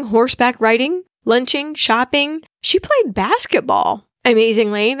tennis, going horseback riding, lunching, shopping. She played basketball.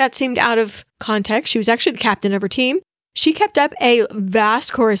 Amazingly, that seemed out of context. She was actually the captain of her team. She kept up a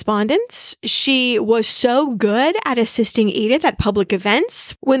vast correspondence. She was so good at assisting Edith at public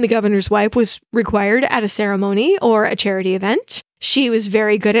events when the governor's wife was required at a ceremony or a charity event. She was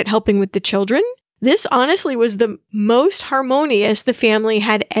very good at helping with the children. This honestly was the most harmonious the family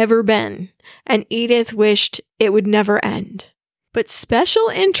had ever been, and Edith wished it would never end. But special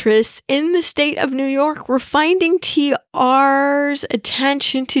interests in the state of New York were finding TR's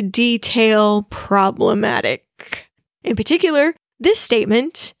attention to detail problematic. In particular, this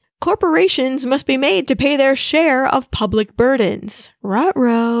statement, "Corporations must be made to pay their share of public burdens."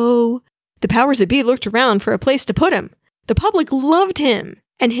 Ruh-roh. The powers that be looked around for a place to put him. The public loved him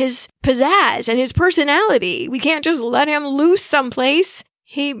and his pizzazz and his personality. We can't just let him loose someplace.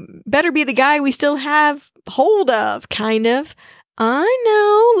 He better be the guy we still have hold of, kind of. I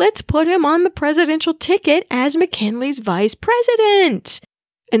know, let's put him on the presidential ticket as McKinley's vice president.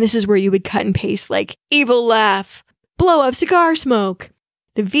 And this is where you would cut and paste like, evil laugh, blow up cigar smoke.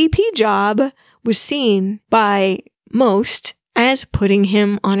 The VP job was seen by most as putting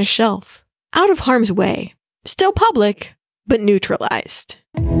him on a shelf, out of harm's way, still public, but neutralized.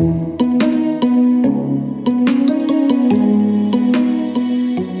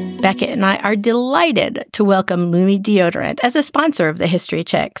 Beckett and I are delighted to welcome Lumi Deodorant as a sponsor of the History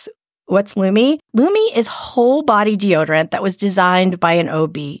Chicks. What's Lumi? Lumi is whole body deodorant that was designed by an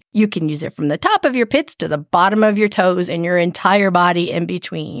OB. You can use it from the top of your pits to the bottom of your toes and your entire body in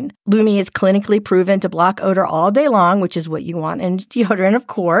between. Lumi is clinically proven to block odor all day long, which is what you want in deodorant, of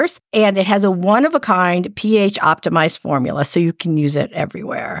course. And it has a one-of-a-kind pH-optimized formula, so you can use it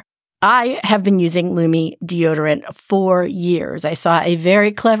everywhere. I have been using Lumi deodorant for years. I saw a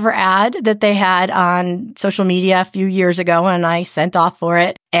very clever ad that they had on social media a few years ago, and I sent off for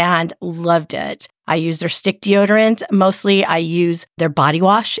it and loved it. I use their stick deodorant. Mostly I use their body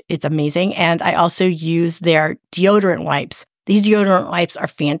wash. It's amazing. And I also use their deodorant wipes. These deodorant wipes are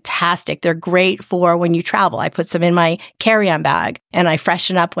fantastic. They're great for when you travel. I put some in my carry-on bag and I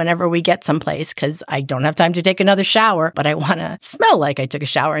freshen up whenever we get someplace because I don't have time to take another shower, but I want to smell like I took a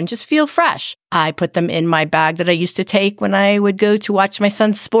shower and just feel fresh. I put them in my bag that I used to take when I would go to watch my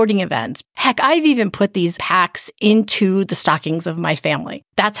son's sporting events. Heck, I've even put these packs into the stockings of my family.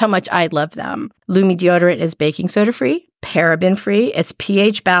 That's how much I love them. Lumi deodorant is baking soda free, paraben free, it's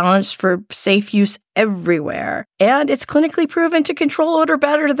pH balanced for safe use everywhere, and it's clinically proven to control odor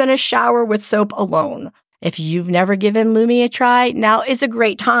better than a shower with soap alone. If you've never given Lumi a try, now is a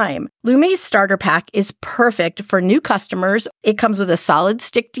great time. Lumi's starter pack is perfect for new customers. It comes with a solid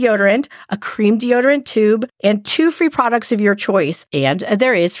stick deodorant, a cream deodorant tube, and 2 free products of your choice, and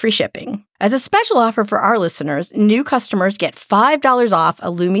there is free shipping. As a special offer for our listeners, new customers get $5 off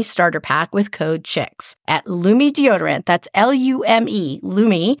a Lumi starter pack with code CHICKS at Lumi Deodorant. That's L-U-M-E,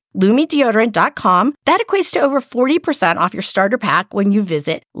 Lumi, LumiDeodorant.com. That equates to over 40% off your starter pack when you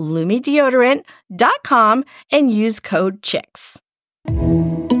visit LumiDeodorant.com and use code CHICKS.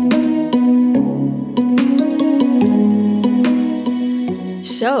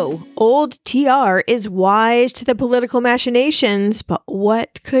 So, old TR is wise to the political machinations, but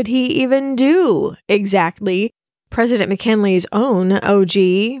what could he even do exactly? President McKinley's own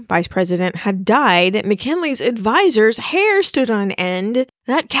OG, vice president, had died. McKinley's advisor's hair stood on end.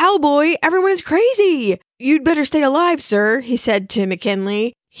 That cowboy, everyone is crazy. You'd better stay alive, sir, he said to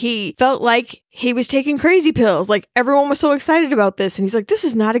McKinley. He felt like he was taking crazy pills, like everyone was so excited about this, and he's like, this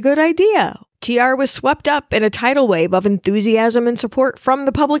is not a good idea. TR was swept up in a tidal wave of enthusiasm and support from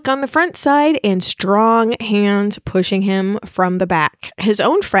the public on the front side and strong hands pushing him from the back. His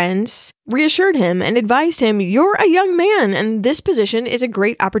own friends reassured him and advised him, you're a young man and this position is a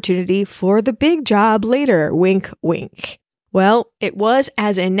great opportunity for the big job later. Wink, wink. Well, it was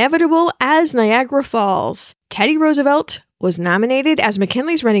as inevitable as Niagara Falls. Teddy Roosevelt was nominated as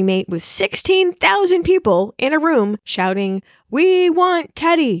McKinley's running mate with 16,000 people in a room shouting, "We want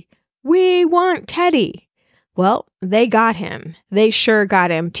Teddy! We want Teddy!" Well, they got him. They sure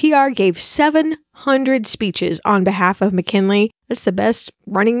got him. TR gave 700 speeches on behalf of McKinley. That's the best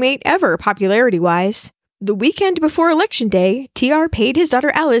running mate ever, popularity-wise. The weekend before Election Day, TR paid his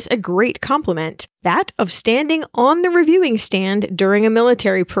daughter Alice a great compliment, that of standing on the reviewing stand during a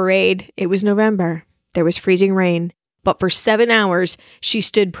military parade. It was November. There was freezing rain. But for 7 hours, she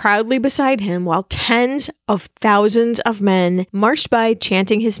stood proudly beside him while tens of thousands of men marched by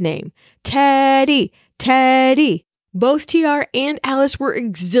chanting his name. Teddy! Teddy! Both TR and Alice were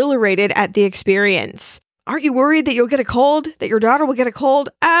exhilarated at the experience. Aren't you worried that you'll get a cold? That your daughter will get a cold?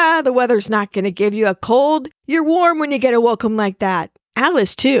 The weather's not going to give you a cold. You're warm when you get a welcome like that.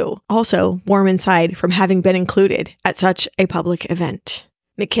 Alice, too, also warm inside from having been included at such a public event.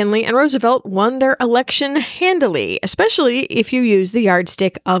 McKinley and Roosevelt won their election handily, especially if you use the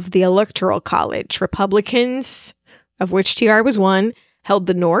yardstick of the Electoral College. Republicans, of which TR was one, held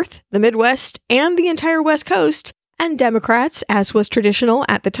the North, the Midwest, and the entire West Coast, and Democrats, as was traditional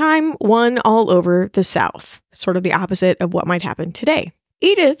at the time, won all over the South. Sort of the opposite of what might happen today.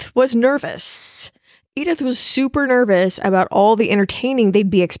 Edith was nervous. Edith was super nervous about all the entertaining they'd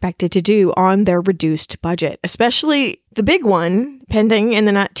be expected to do on their reduced budget, especially the big one, pending in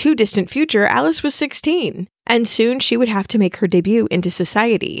the not too distant future. Alice was 16, and soon she would have to make her debut into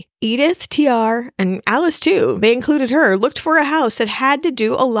society. Edith, TR, and Alice too, they included her, looked for a house that had to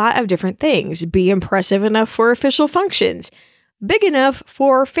do a lot of different things, be impressive enough for official functions, big enough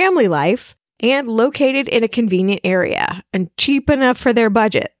for family life, and located in a convenient area and cheap enough for their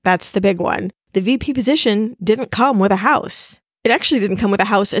budget. That's the big one. The VP position didn't come with a house. It actually didn't come with a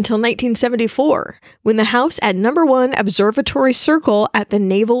house until 1974, when the house at number 1 Observatory Circle at the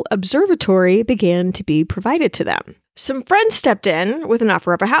Naval Observatory began to be provided to them. Some friends stepped in with an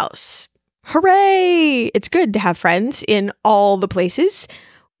offer of a house. Hooray! It's good to have friends in all the places.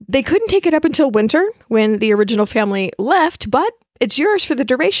 They couldn't take it up until winter when the original family left, but it's yours for the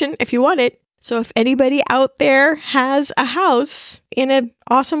duration if you want it. So if anybody out there has a house in an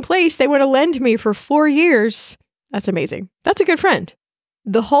awesome place they want to lend me for 4 years, that's amazing. That's a good friend.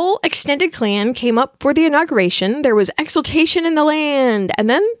 The whole extended clan came up for the inauguration. There was exultation in the land, and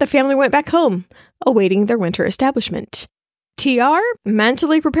then the family went back home, awaiting their winter establishment. TR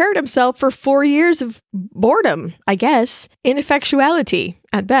mentally prepared himself for 4 years of boredom, I guess, ineffectuality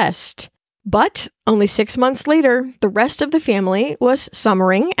at best. But only 6 months later, the rest of the family was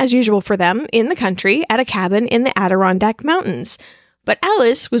summering, as usual for them, in the country at a cabin in the Adirondack Mountains. But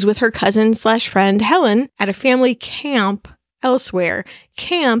Alice was with her cousin/friend Helen at a family camp elsewhere.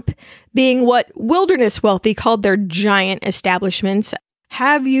 Camp being what wilderness wealthy called their giant establishments.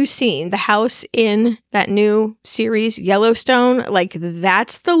 Have you seen the house in that new series, Yellowstone? Like,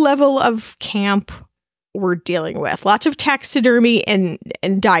 that's the level of camp we're dealing with. Lots of taxidermy and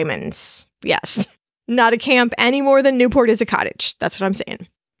diamonds. Yes. Not a camp any more than Newport is a cottage. That's what I'm saying.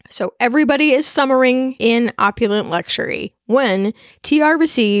 So everybody is summering in opulent luxury when TR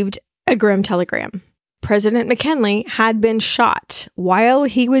received a grim telegram. President McKinley had been shot while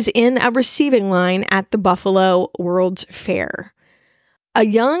he was in a receiving line at the Buffalo World's Fair. A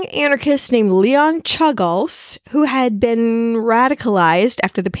young anarchist named Leon Czolgosz, who had been radicalized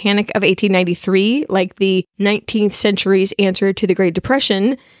after the Panic of 1893, like the 19th century's answer to the Great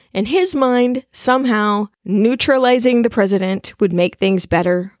Depression, in his mind, somehow neutralizing the president would make things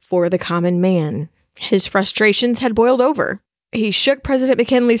better for the common man. His frustrations had boiled over. He shook President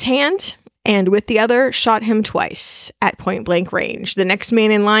McKinley's hand and with the other shot him twice at point-blank range. The next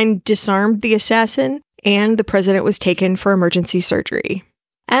man in line disarmed the assassin, and the president was taken for emergency surgery.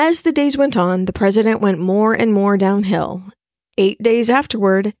 As the days went on, the president went more and more downhill. 8 days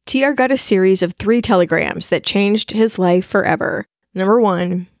afterward, TR got a series of 3 telegrams that changed his life forever. Number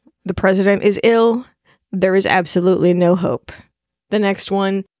 1, the president is ill. There is absolutely no hope. The next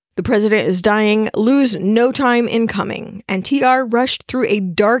one, the president is dying. Lose no time in coming. And TR rushed through a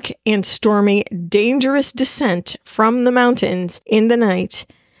dark and stormy, dangerous descent from the mountains in the night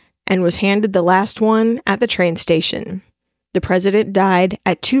and was handed the last one at the train station. The president died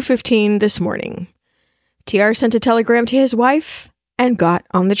at 2:15 this morning. TR sent a telegram to his wife and got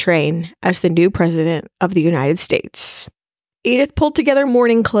on the train as the new president of the United States. Edith pulled together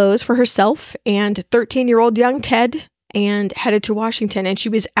mourning clothes for herself and 13-year-old young Ted and headed to Washington, and she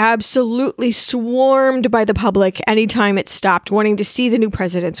was absolutely swarmed by the public anytime it stopped wanting to see the new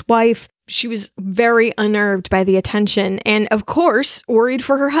president's wife. She was very unnerved by the attention and, of course, worried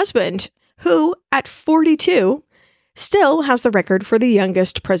for her husband, who, at 42, still has the record for the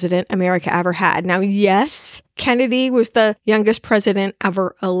youngest president America ever had. Now, yes, Kennedy was the youngest president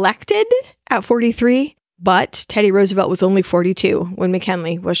ever elected at 43, but Teddy Roosevelt was only 42 when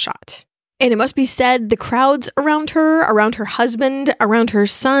McKinley was shot. And it must be said, the crowds around her husband, around her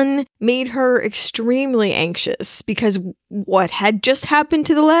son, made her extremely anxious because what had just happened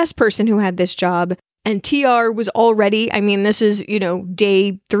to the last person who had this job, and TR was already, this is,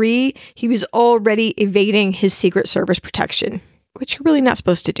 day 3, he was already evading his Secret Service protection, which you're really not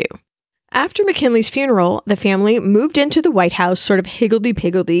supposed to do. After McKinley's funeral, the family moved into the White House sort of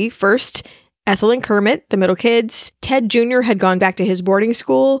higgledy-piggledy. First, Ethel and Kermit, the middle kids. Ted Jr. had gone back to his boarding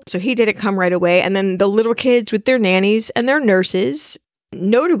school, so he didn't come right away. And then the little kids with their nannies and their nurses.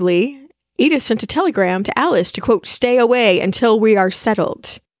 Notably, Edith sent a telegram to Alice to, quote, stay away until we are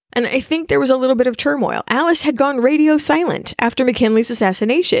settled. And I think there was a little bit of turmoil. Alice had gone radio silent after McKinley's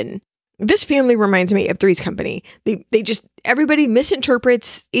assassination. This family reminds me of Three's Company. Everybody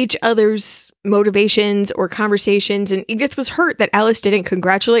misinterprets each other's motivations or conversations, and Edith was hurt that Alice didn't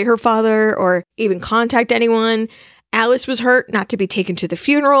congratulate her father or even contact anyone. Alice was hurt not to be taken to the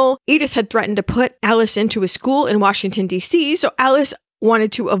funeral. Edith had threatened to put Alice into a school in Washington, D.C., so Alice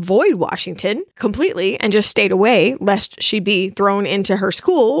wanted to avoid Washington completely and just stayed away lest she be thrown into her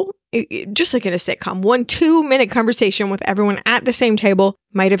school. Just like in a sitcom, 1 2-minute conversation with everyone at the same table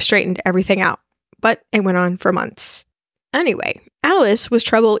might have straightened everything out, but it went on for months. Anyway, Alice was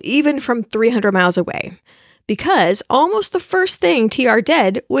trouble even from 300 miles away, because almost the first thing TR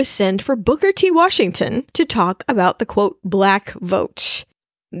did was send for Booker T. Washington to talk about the, quote, black vote.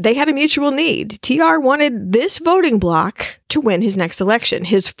 they had a mutual need. TR wanted this voting bloc to win his next election,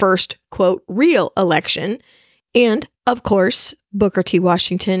 his first, quote, real election. And, of course, Booker T.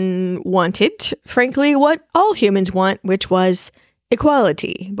 Washington wanted, frankly, what all humans want, which was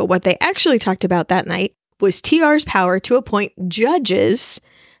equality. But what they actually talked about that night was TR's power to appoint judges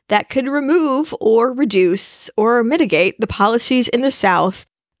that could remove or reduce or mitigate the policies in the South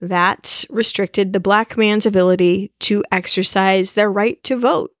that restricted the Black man's ability to exercise their right to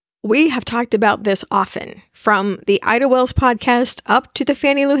vote. We have talked about this often, from the Ida Wells podcast up to the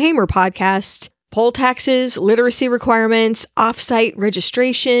Fannie Lou Hamer podcast. Poll taxes, literacy requirements, off-site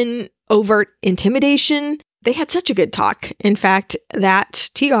registration, overt intimidation. They had such a good talk, in fact, that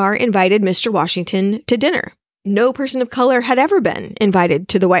TR invited Mr. Washington to dinner. No person of color had ever been invited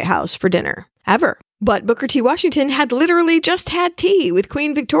to the White House for dinner, ever. But Booker T. Washington had literally just had tea with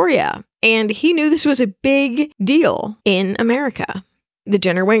Queen Victoria, and he knew this was a big deal in America. The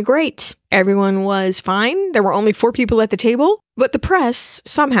dinner went great. Everyone was fine. There were only 4 people at the table, but the press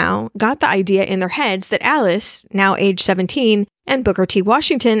somehow got the idea in their heads that Alice, now age 17, and Booker T.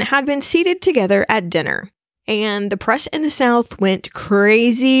 Washington had been seated together at dinner. And the press in the South went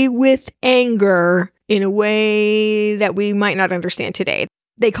crazy with anger in a way that we might not understand today.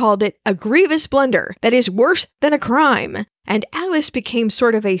 They called it a grievous blunder that is worse than a crime. And Alice became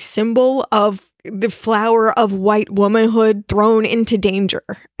sort of a symbol of the flower of white womanhood thrown into danger.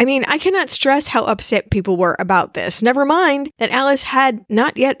 I mean, I cannot stress how upset people were about this. Never mind that Alice had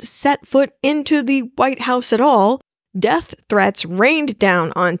not yet set foot into the White House at all. Death threats rained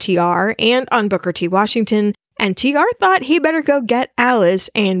down on TR and on Booker T. Washington, and TR thought he better go get Alice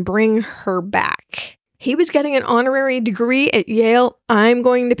and bring her back. He was getting an honorary degree at Yale. I'm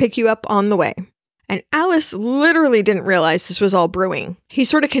going to pick you up on the way. And Alice literally didn't realize this was all brewing. He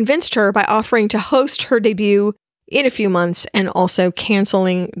sort of convinced her by offering to host her debut in a few months and also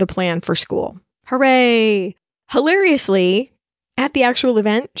canceling the plan for school. Hooray! Hilariously, at the actual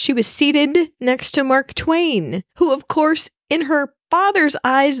event, she was seated next to Mark Twain, who, of course, in her father's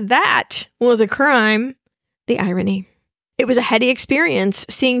eyes, that was a crime. The irony. It was a heady experience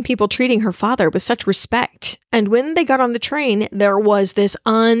seeing people treating her father with such respect. And when they got on the train, there was this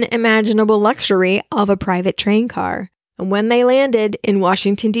unimaginable luxury of a private train car. And when they landed in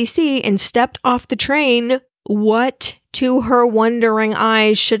Washington, D.C. and stepped off the train, what to her wondering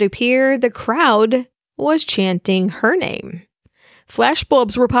eyes should appear, the crowd was chanting her name.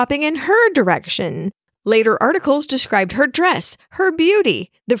 Flashbulbs were popping in her direction. Later articles described her dress, her beauty,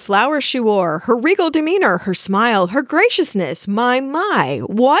 the flowers she wore, her regal demeanor, her smile, her graciousness. My,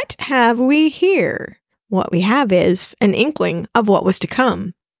 what have we here? What we have is an inkling of what was to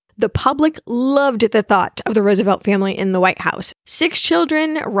come. The public loved the thought of the Roosevelt family in the White House. 6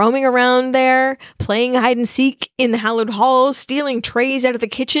 children roaming around there, playing hide and seek in the hallowed halls, stealing trays out of the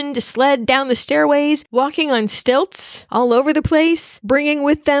kitchen to sled down the stairways, walking on stilts all over the place, bringing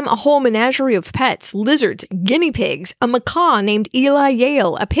with them a whole menagerie of pets, lizards, guinea pigs, a macaw named Eli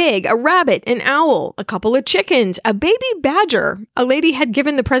Yale, a pig, a rabbit, an owl, a couple of chickens, a baby badger a lady had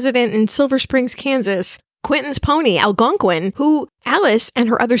given the president in Silver Springs, Kansas, Quentin's pony, Algonquin, who Alice and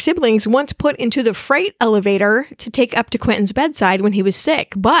her other siblings once put into the freight elevator to take up to Quentin's bedside when he was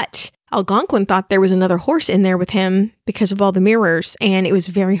sick. But Algonquin thought there was another horse in there with him because of all the mirrors, and it was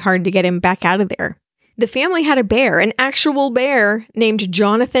very hard to get him back out of there. The family had a bear, an actual bear named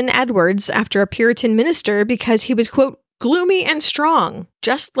Jonathan Edwards, after a Puritan minister because he was, quote, gloomy and strong,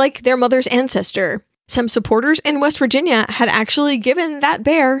 just like their mother's ancestor. Some supporters in West Virginia had actually given that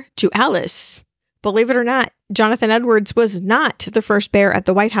bear to Alice. Believe it or not, Jonathan Edwards was not the first bear at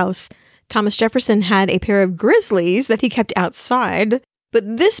the White House. Thomas Jefferson had a pair of grizzlies that he kept outside,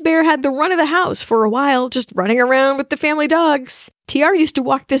 but this bear had the run of the house for a while, just running around with the family dogs. TR used to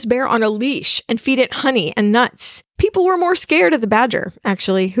walk this bear on a leash and feed it honey and nuts. People were more scared of the badger,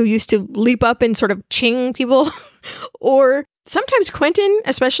 actually, who used to leap up and sort of ching people. Or sometimes Quentin,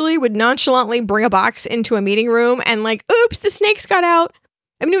 especially, would nonchalantly bring a box into a meeting room and oops, the snakes got out.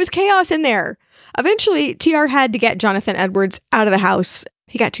 I mean, it was chaos in there. Eventually, TR had to get Jonathan Edwards out of the house.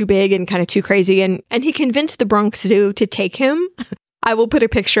 He got too big and kind of too crazy, and he convinced the Bronx Zoo to take him. I will put a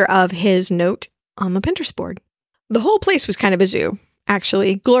picture of his note on the Pinterest board. The whole place was kind of a zoo,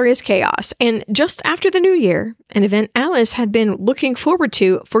 actually. Glorious chaos. And just after the new year, an event Alice had been looking forward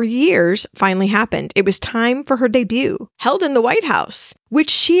to for years finally happened. It was time for her debut, held in the White House, which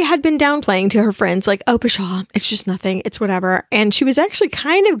she had been downplaying to her friends oh, pshaw, it's just nothing, it's whatever. And she was actually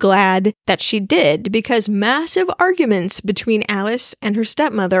kind of glad that she did, because massive arguments between Alice and her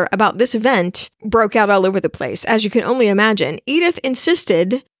stepmother about this event broke out all over the place. As you can only imagine, Edith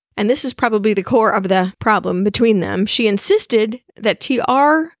insisted and this is probably the core of the problem between them, she insisted that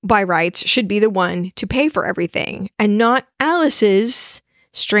TR by rights should be the one to pay for everything, and not Alice's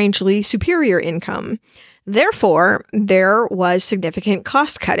strangely superior income. Therefore, there was significant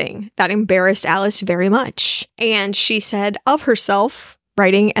cost cutting that embarrassed Alice very much. And she said of herself,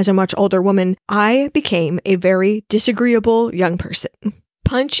 writing as a much older woman, "I became a very disagreeable young person.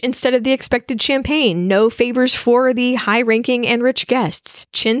 Punch instead of the expected champagne, no favors for the high-ranking and rich guests,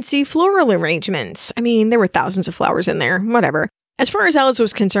 chintzy floral arrangements." I mean, there were thousands of flowers in there, whatever. As far as Alice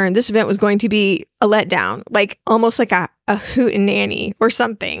was concerned, this event was going to be a letdown, almost like a hootenanny or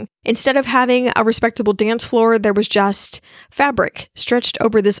something. Instead of having a respectable dance floor, there was just fabric stretched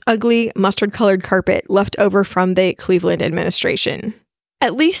over this ugly mustard-colored carpet left over from the Cleveland administration.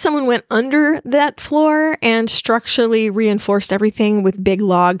 At least someone went under that floor and structurally reinforced everything with big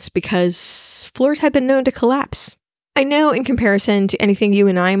logs because floors had been known to collapse. I know in comparison to anything you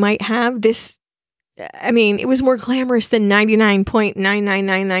and I might have, it was more glamorous than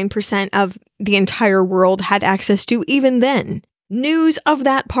 99.9999% of the entire world had access to even then. News of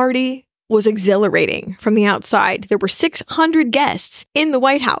that party was exhilarating from the outside. There were 600 guests in the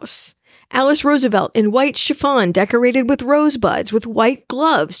White House. Alice Roosevelt in white chiffon decorated with rosebuds with white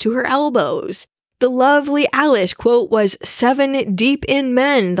gloves to her elbows. The lovely Alice, quote, was 7 deep in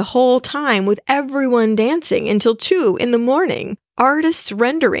men the whole time with everyone dancing until 2 a.m. Artists'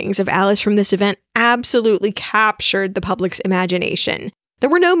 renderings of Alice from this event absolutely captured the public's imagination. There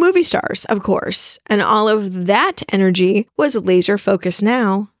were no movie stars, of course, and all of that energy was laser focused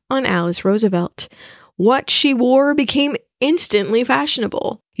now on Alice Roosevelt. What she wore became instantly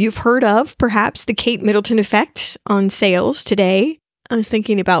fashionable. You've heard of, perhaps, the Kate Middleton effect on sales today. I was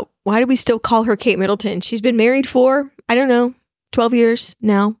thinking about, why do we still call her Kate Middleton? She's been married for, 12 years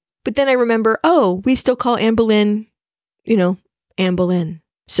now. But then I remember, we still call Anne Boleyn, Anne Boleyn.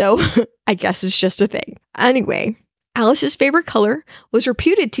 So I guess it's just a thing. Anyway, Alice's favorite color was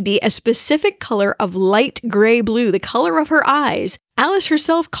reputed to be a specific color of light gray blue, the color of her eyes. Alice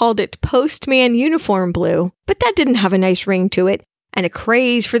herself called it postman uniform blue, but that didn't have a nice ring to it. And a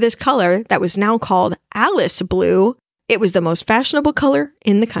craze for this color that was now called Alice Blue. It was the most fashionable color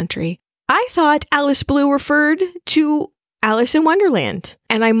in the country. I thought Alice Blue referred to Alice in Wonderland,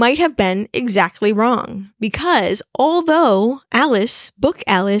 and I might have been exactly wrong, because although Alice, book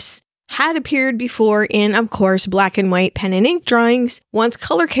Alice, had appeared before in, of course, black and white pen and ink drawings, once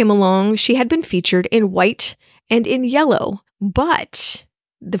color came along, she had been featured in white and in yellow. But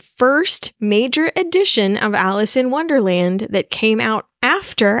the first major edition of Alice in Wonderland that came out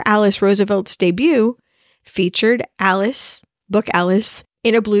after Alice Roosevelt's debut featured Alice, book Alice,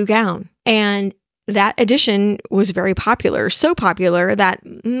 in a blue gown. And that edition was very popular, so popular that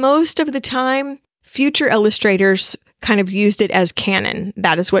most of the time, future illustrators kind of used it as canon.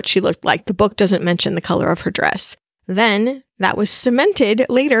 That is what she looked like. The book doesn't mention the color of her dress. Then that was cemented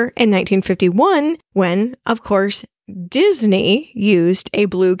later in 1951 when, of course, Disney used a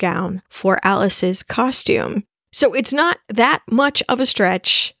blue gown for Alice's costume. So it's not that much of a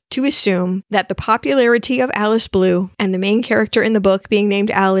stretch to assume that the popularity of Alice Blue and the main character in the book being named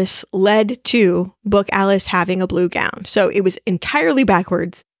Alice led to book Alice having a blue gown. So it was entirely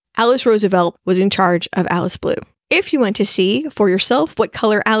backwards. Alice Roosevelt was in charge of Alice Blue. If you want to see for yourself what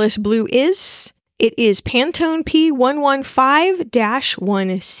color Alice Blue is, it is Pantone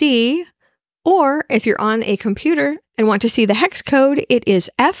P115-1C, or if you're on a computer and want to see the hex code, it is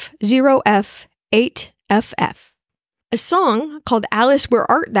F0F8FF. A song called Alice,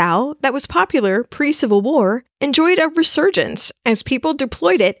 Where Art Thou, that was popular pre-Civil War, enjoyed a resurgence as people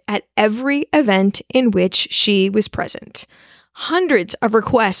deployed it at every event in which she was present. Hundreds of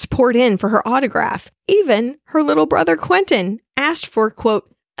requests poured in for her autograph. Even her little brother Quentin asked for, quote,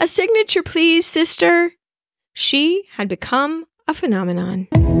 "A signature, please, sister." She had become a phenomenon.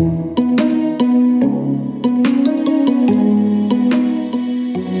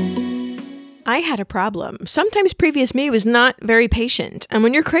 I had a problem. Sometimes previous me was not very patient. And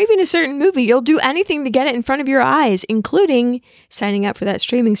when you're craving a certain movie, you'll do anything to get it in front of your eyes, including signing up for that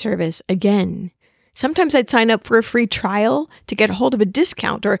streaming service again. Sometimes I'd sign up for a free trial to get a hold of a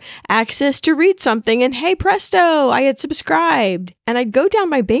discount or access to read something, and hey presto, I had subscribed. And I'd go down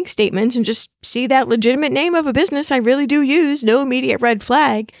my bank statements and just see that legitimate name of a business I really do use, no immediate red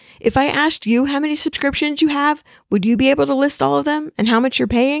flag. If I asked you how many subscriptions you have, would you be able to list all of them and how much you're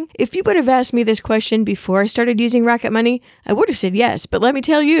paying? If you would have asked me this question before I started using Rocket Money, I would have said yes, but let me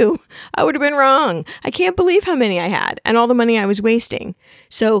tell you, I would have been wrong. I can't believe how many I had and all the money I was wasting.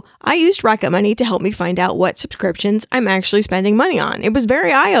 So I used Rocket Money to help me find out what subscriptions I'm actually spending money on. It was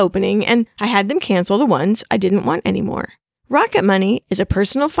very eye-opening, and I had them cancel the ones I didn't want anymore. Rocket Money is a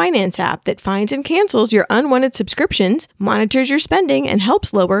personal finance app that finds and cancels your unwanted subscriptions, monitors your spending, and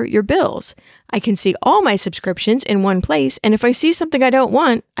helps lower your bills. I can see all my subscriptions in one place, and if I see something I don't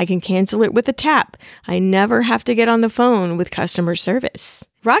want, I can cancel it with a tap. I never have to get on the phone with customer service.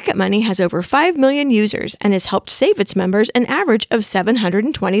 Rocket Money has over 5 million users and has helped save its members an average of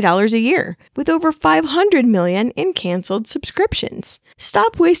 $720 a year, with over 500 million in canceled subscriptions.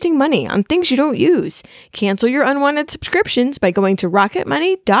 Stop wasting money on things you don't use. Cancel your unwanted subscriptions by going to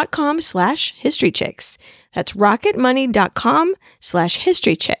rocketmoney.com/historychicks. That's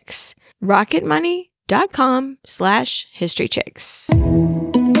rocketmoney.com/historychicks. rocketmoney.com/historychicks.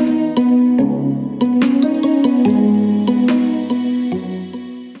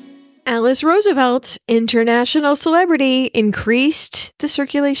 Alice Roosevelt, international celebrity, increased the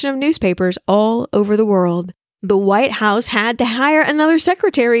circulation of newspapers all over the world. The White House had to hire another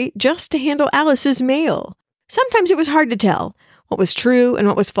secretary just to handle Alice's mail. Sometimes it was hard to tell what was true and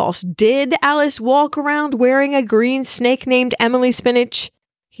what was false. Did Alice walk around wearing a green snake named Emily Spinach?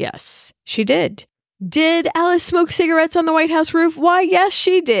 Yes, she did. Did Alice smoke cigarettes on the White House roof? Why, yes,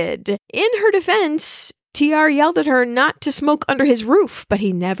 she did. In her defense, TR yelled at her not to smoke under his roof, but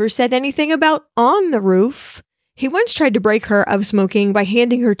he never said anything about on the roof. He once tried to break her of smoking by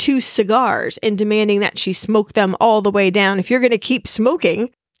handing her 2 cigars and demanding that she smoke them all the way down. If you're going to keep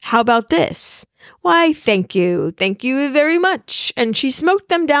smoking, how about this? Why, thank you very much. And she smoked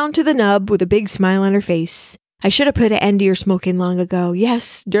them down to the nub with a big smile on her face. I should have put an end to your smoking long ago.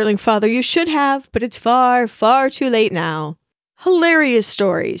 Yes, darling father, you should have, but it's far, far too late now. Hilarious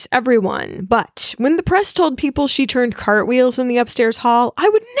stories, everyone. But when the press told people she turned cartwheels in the upstairs hall, I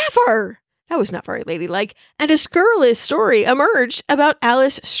would never. That was not very ladylike. And a scurrilous story emerged about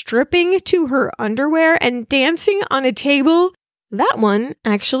Alice stripping to her underwear and dancing on a table. That one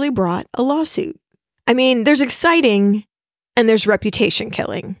actually brought a lawsuit. I mean, there's exciting and there's reputation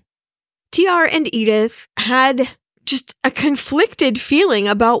killing. TR and Edith had just a conflicted feeling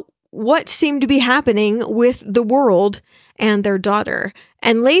about what seemed to be happening with the world and their daughter.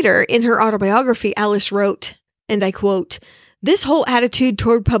 And later, in her autobiography, Alice wrote, and I quote, "This whole attitude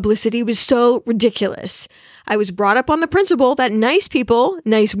toward publicity was so ridiculous. I was brought up on the principle that nice people,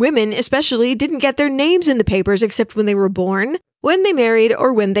 nice women especially, didn't get their names in the papers except when they were born, when they married,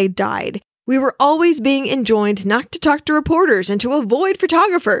 or when they died. We were always being enjoined not to talk to reporters and to avoid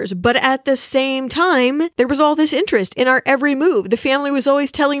photographers, but at the same time, there was all this interest in our every move. The family was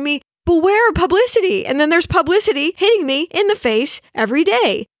always telling me, beware of publicity, and then there's publicity hitting me in the face every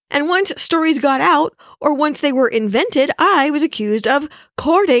day. And once stories got out, or once they were invented, I was accused of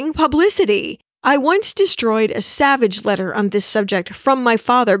courting publicity. I once destroyed a savage letter on this subject from my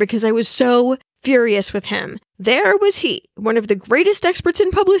father because I was so furious with him. There was he, one of the greatest experts in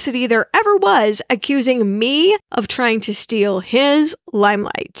publicity there ever was, accusing me of trying to steal his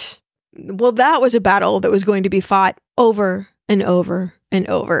limelight." Well, that was a battle that was going to be fought over and over and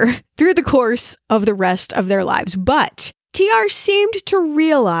over through the course of the rest of their lives. But TR seemed to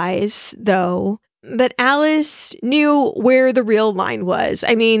realize, though, that Alice knew where the real line was.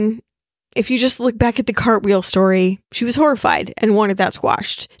 I mean, if you just look back at the cartwheel story, she was horrified and wanted that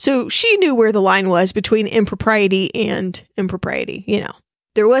squashed. So she knew where the line was between impropriety and impropriety, you know.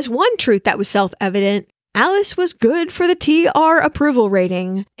 There was one truth that was self-evident. Alice was good for the TR approval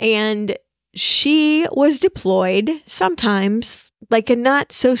rating, and she was deployed, sometimes, like a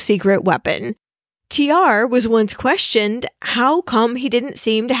not-so-secret weapon. TR was once questioned how come he didn't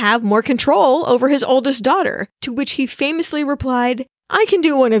seem to have more control over his oldest daughter, to which he famously replied, "I can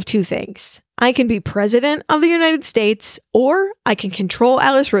do one of 2 things. I can be president of the United States, or I can control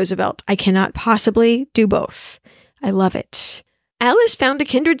Alice Roosevelt. I cannot possibly do both." I love it. Alice found a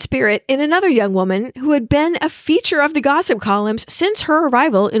kindred spirit in another young woman who had been a feature of the gossip columns since her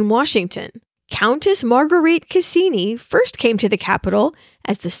arrival in Washington. Countess Marguerite Cassini first came to the capital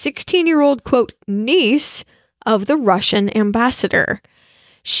as the 16-year-old, quote, niece of the Russian ambassador.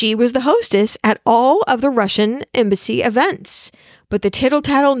 She was the hostess at all of the Russian embassy events, but the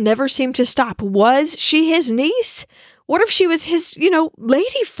tittle-tattle never seemed to stop. Was she his niece? What if she was his,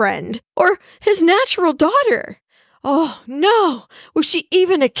 lady friend or his natural daughter? Oh, no. Was she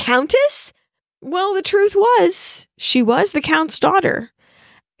even a countess? Well, the truth was, she was the count's daughter.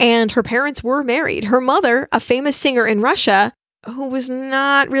 And her parents were married. Her mother, a famous singer in Russia, who was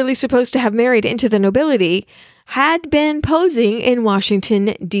not really supposed to have married into the nobility, had been posing in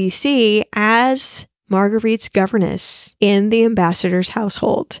Washington, D.C. as Marguerite's governess in the ambassador's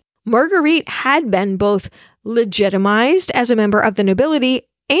household. Marguerite had been both legitimized as a member of the nobility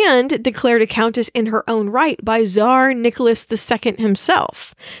and declared a countess in her own right by Tsar Nicholas II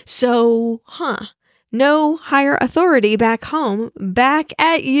himself. So, No higher authority back home. Back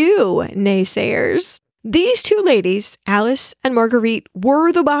at you, naysayers. These two ladies, Alice and Marguerite,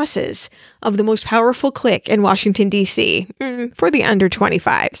 were the bosses of the most powerful clique in Washington, D.C. For the under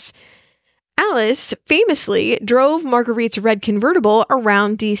 25s. Alice famously drove Marguerite's red convertible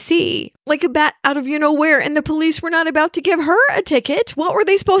around D.C. like a bat out of you-know-where, and the police were not about to give her a ticket. What were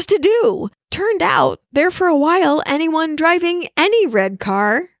they supposed to do? Turned out, there for a while, anyone driving any red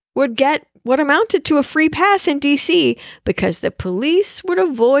car would get what amounted to a free pass in D.C. because the police would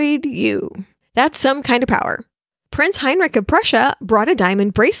avoid you. That's some kind of power. Prince Heinrich of Prussia brought a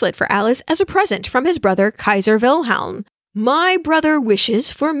diamond bracelet for Alice as a present from his brother Kaiser Wilhelm. My brother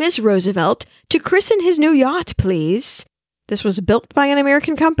wishes for Miss Roosevelt to christen his new yacht, please. This was built by an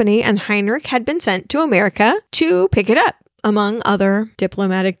American company, and Heinrich had been sent to America to pick it up, among other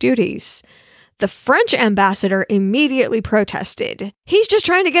diplomatic duties. The French ambassador immediately protested. He's just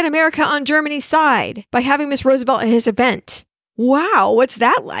trying to get America on Germany's side by having Miss Roosevelt at his event. Wow, what's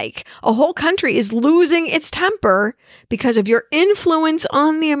that like? A whole country is losing its temper because of your influence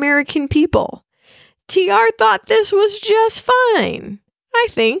on the American people. TR thought this was just fine. I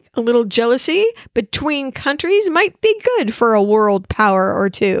think a little jealousy between countries might be good for a world power or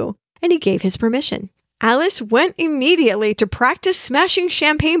two, and he gave his permission. Alice went immediately to practice smashing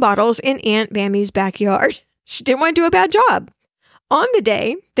champagne bottles in Aunt Mammy's backyard. She didn't want to do a bad job. On the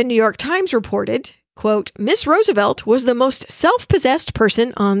day, the New York Times reported, quote, Miss Roosevelt was the most self-possessed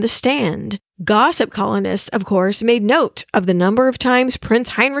person on the stand. Gossip columnists, of course, made note of the number of times Prince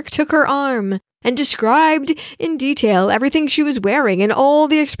Heinrich took her arm and described in detail everything she was wearing and all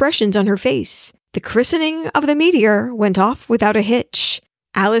the expressions on her face. The christening of the meteor went off without a hitch.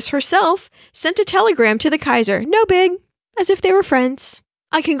 Alice herself sent a telegram to the Kaiser, no big, as if they were friends.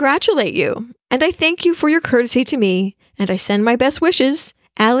 I congratulate you, and I thank you for your courtesy to me, and I send my best wishes,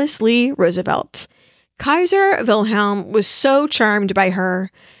 Alice Lee Roosevelt. Kaiser Wilhelm was so charmed by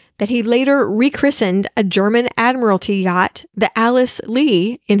her that he later rechristened a German Admiralty yacht, the Alice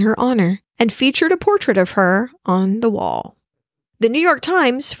Lee, in her honor, and featured a portrait of her on the wall. The New York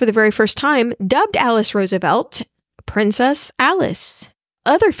Times, for the very first time, dubbed Alice Roosevelt Princess Alice.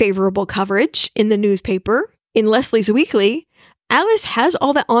 Other favorable coverage in the newspaper, in Leslie's Weekly, Alice has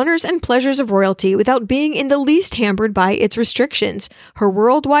all the honors and pleasures of royalty without being in the least hampered by its restrictions. Her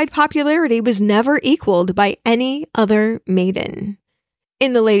worldwide popularity was never equaled by any other maiden.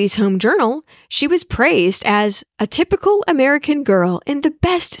 In the Ladies' Home Journal, she was praised as a typical American girl in the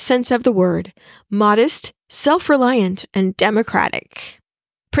best sense of the word, modest, self-reliant, and democratic.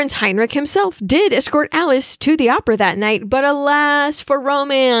 Prince Heinrich himself did escort Alice to the opera that night, but alas for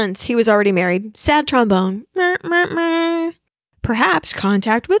romance, he was already married. Sad trombone. Perhaps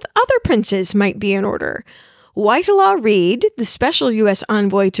contact with other princes might be in order. Whitelaw Reid, the special U.S.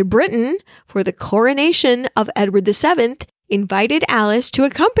 envoy to Britain for the coronation of Edward VII, invited Alice to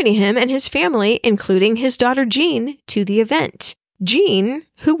accompany him and his family, including his daughter Jean, to the event. Jean,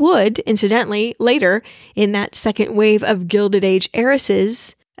 who would, incidentally, later, in that second wave of Gilded Age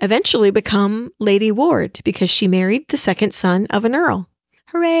heiresses, eventually become Lady Ward because she married the second son of an earl.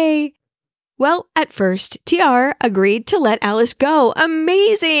 Hooray! Well, at first, TR agreed to let Alice go.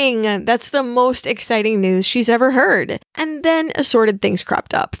 Amazing! That's the most exciting news she's ever heard. And then assorted things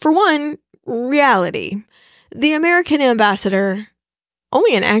cropped up. For one, reality. The American ambassador,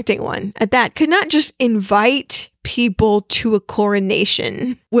 only an acting one at that, could not just invite people to a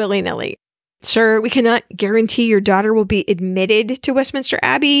coronation willy-nilly. Sir, we cannot guarantee your daughter will be admitted to Westminster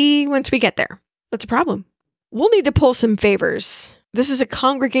Abbey once we get there. That's a problem. We'll need to pull some favors. This is a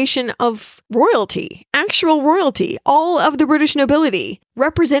congregation of royalty, actual royalty, all of the British nobility,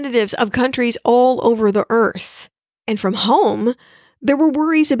 representatives of countries all over the earth. And from home, there were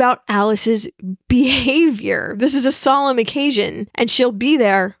worries about Alice's behavior. This is a solemn occasion, and she'll be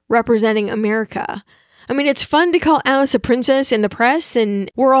there representing America. I mean, it's fun to call Alice a princess in the press, and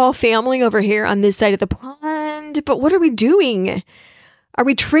we're all family over here on this side of the pond, but what are we doing? Are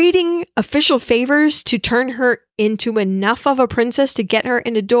we trading official favors to turn her into enough of a princess to get her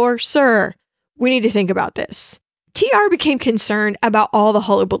in the door? Sir, we need to think about this. TR became concerned about all the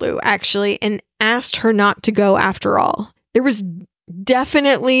hullabaloo, actually, and asked her not to go after all. There was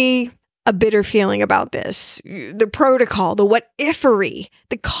definitely a bitter feeling about this. The protocol, the what-ifery,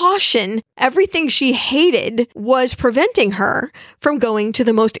 the caution, everything she hated was preventing her from going to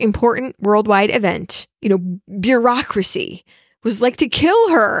the most important worldwide event. Bureaucracy was like to kill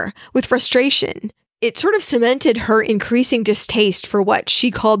her with frustration. It sort of cemented her increasing distaste for what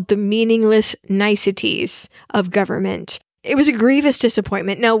she called the meaningless niceties of government. It was a grievous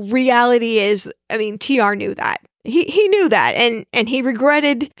disappointment. Now, reality is, TR knew that. He knew that, and he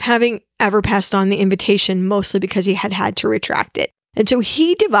regretted having ever passed on the invitation, mostly because he had to retract it. And so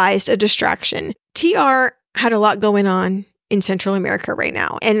he devised a distraction. TR had a lot going on in Central America right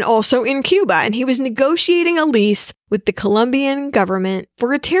now, and also in Cuba, and he was negotiating a lease with the Colombian government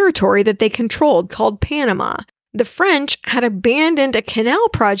for a territory that they controlled called Panama. The French had abandoned a canal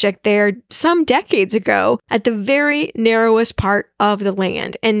project there some decades ago at the very narrowest part of the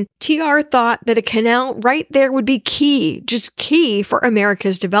land. And TR thought that a canal right there would be key, just key for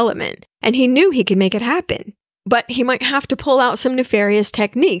America's development. And he knew he could make it happen. But he might have to pull out some nefarious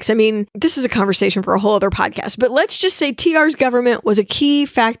techniques. I mean, this is a conversation for a whole other podcast. But let's just say TR's government was a key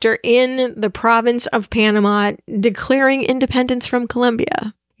factor in the province of Panama declaring independence from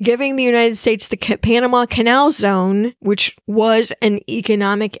Colombia, giving the United States the Panama Canal Zone, which was an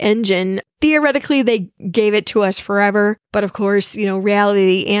economic engine. Theoretically, they gave it to us forever. But of course,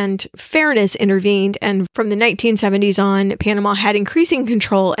 reality and fairness intervened. And from the 1970s on, Panama had increasing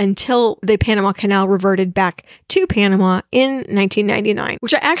control until the Panama Canal reverted back to Panama in 1999,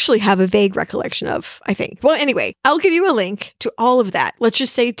 which I actually have a vague recollection of, I think. Well, anyway, I'll give you a link to all of that. Let's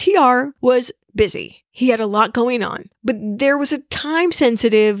just say TR was busy. He had a lot going on, but there was a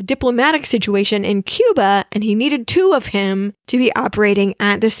time-sensitive diplomatic situation in Cuba, and he needed two of him to be operating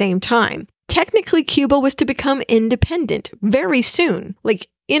at the same time. Technically, Cuba was to become independent very soon, like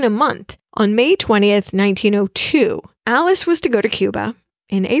in a month. On May 20th, 1902, Alice was to go to Cuba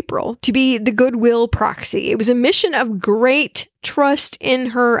in April to be the goodwill proxy. It was a mission of great trust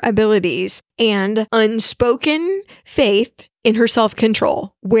in her abilities and unspoken faith in her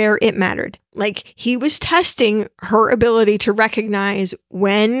self-control where it mattered. Like, he was testing her ability to recognize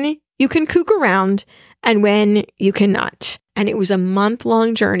when you can kook around and when you cannot. And it was a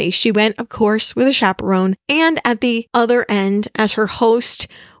month-long journey. She went, of course, with a chaperone. And at the other end, as her host,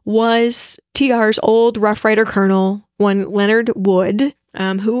 was TR's old Rough Rider colonel, one Leonard Wood,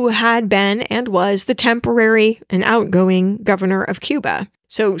 who had been and was the temporary and outgoing governor of Cuba.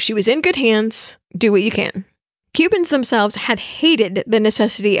 So she was in good hands. Do what you can. Cubans themselves had hated the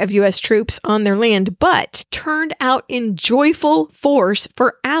necessity of U.S. troops on their land, but turned out in joyful force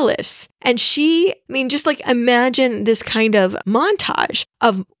for Alice. And just imagine this kind of montage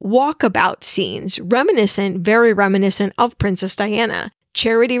of walkabout scenes, very reminiscent of Princess Diana.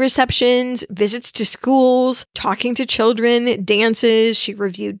 Charity receptions, visits to schools, talking to children, dances. She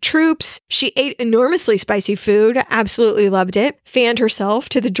reviewed troops. She ate enormously spicy food, absolutely loved it, fanned herself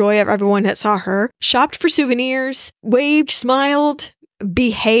to the joy of everyone that saw her, shopped for souvenirs, waved, smiled,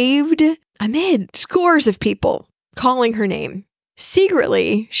 behaved amid scores of people calling her name.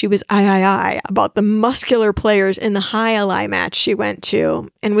 Secretly, she was about the muscular players in the high ally match she went to,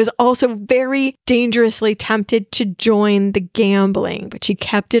 and was also very dangerously tempted to join the gambling, but she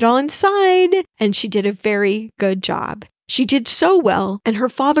kept it all inside, and she did a very good job. She did so well, and her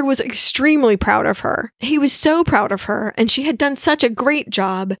father was extremely proud of her. He was so proud of her, and she had done such a great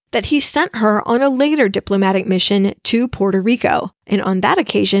job that he sent her on a later diplomatic mission to Puerto Rico, and on that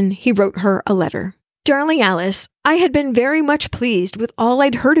occasion, he wrote her a letter. Darling Alice, I had been very much pleased with all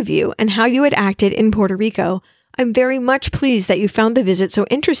I'd heard of you and how you had acted in Puerto Rico. I'm very much pleased that you found the visit so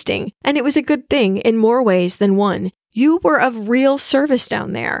interesting, and it was a good thing in more ways than one. You were of real service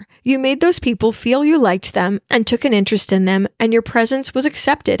down there. You made those people feel you liked them and took an interest in them, and your presence was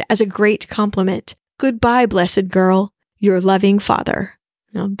accepted as a great compliment. Goodbye, blessed girl. Your loving father.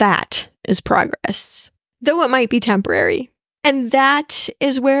 Now that is progress, though it might be temporary. And that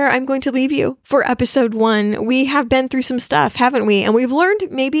is where I'm going to leave you for episode 1. We have been through some stuff, haven't we? And we've learned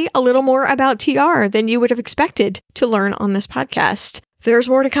maybe a little more about TR than you would have expected to learn on this podcast. There's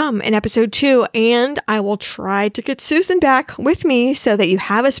more to come in episode 2, and I will try to get Susan back with me so that you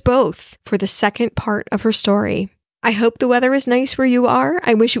have us both for the second part of her story. I hope the weather is nice where you are.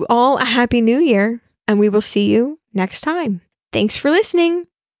 I wish you all a happy new year, and we will see you next time. Thanks for listening.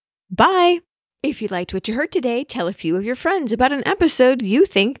 Bye. If you liked what you heard today, tell a few of your friends about an episode you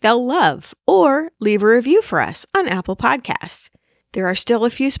think they'll love, or leave a review for us on Apple Podcasts. There are still a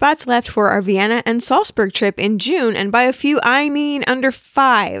few spots left for our Vienna and Salzburg trip in June, and by a few, I mean under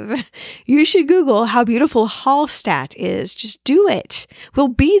 5. You should Google how beautiful Hallstatt is. Just do it. We'll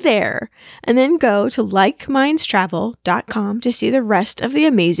be there. And then go to likemindstravel.com to see the rest of the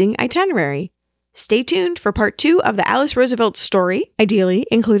amazing itinerary. Stay tuned for part 2 of the Alice Roosevelt story, ideally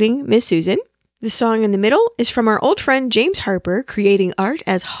including Miss Susan. The song in the middle is from our old friend James Harper, creating art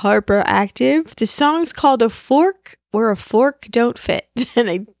as Harper Active. The song's called A Fork Where a Fork Don't Fit, and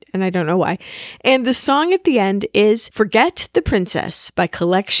I don't know why. And the song at the end is Forget the Princess by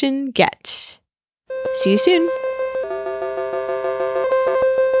Collection Get. See you soon.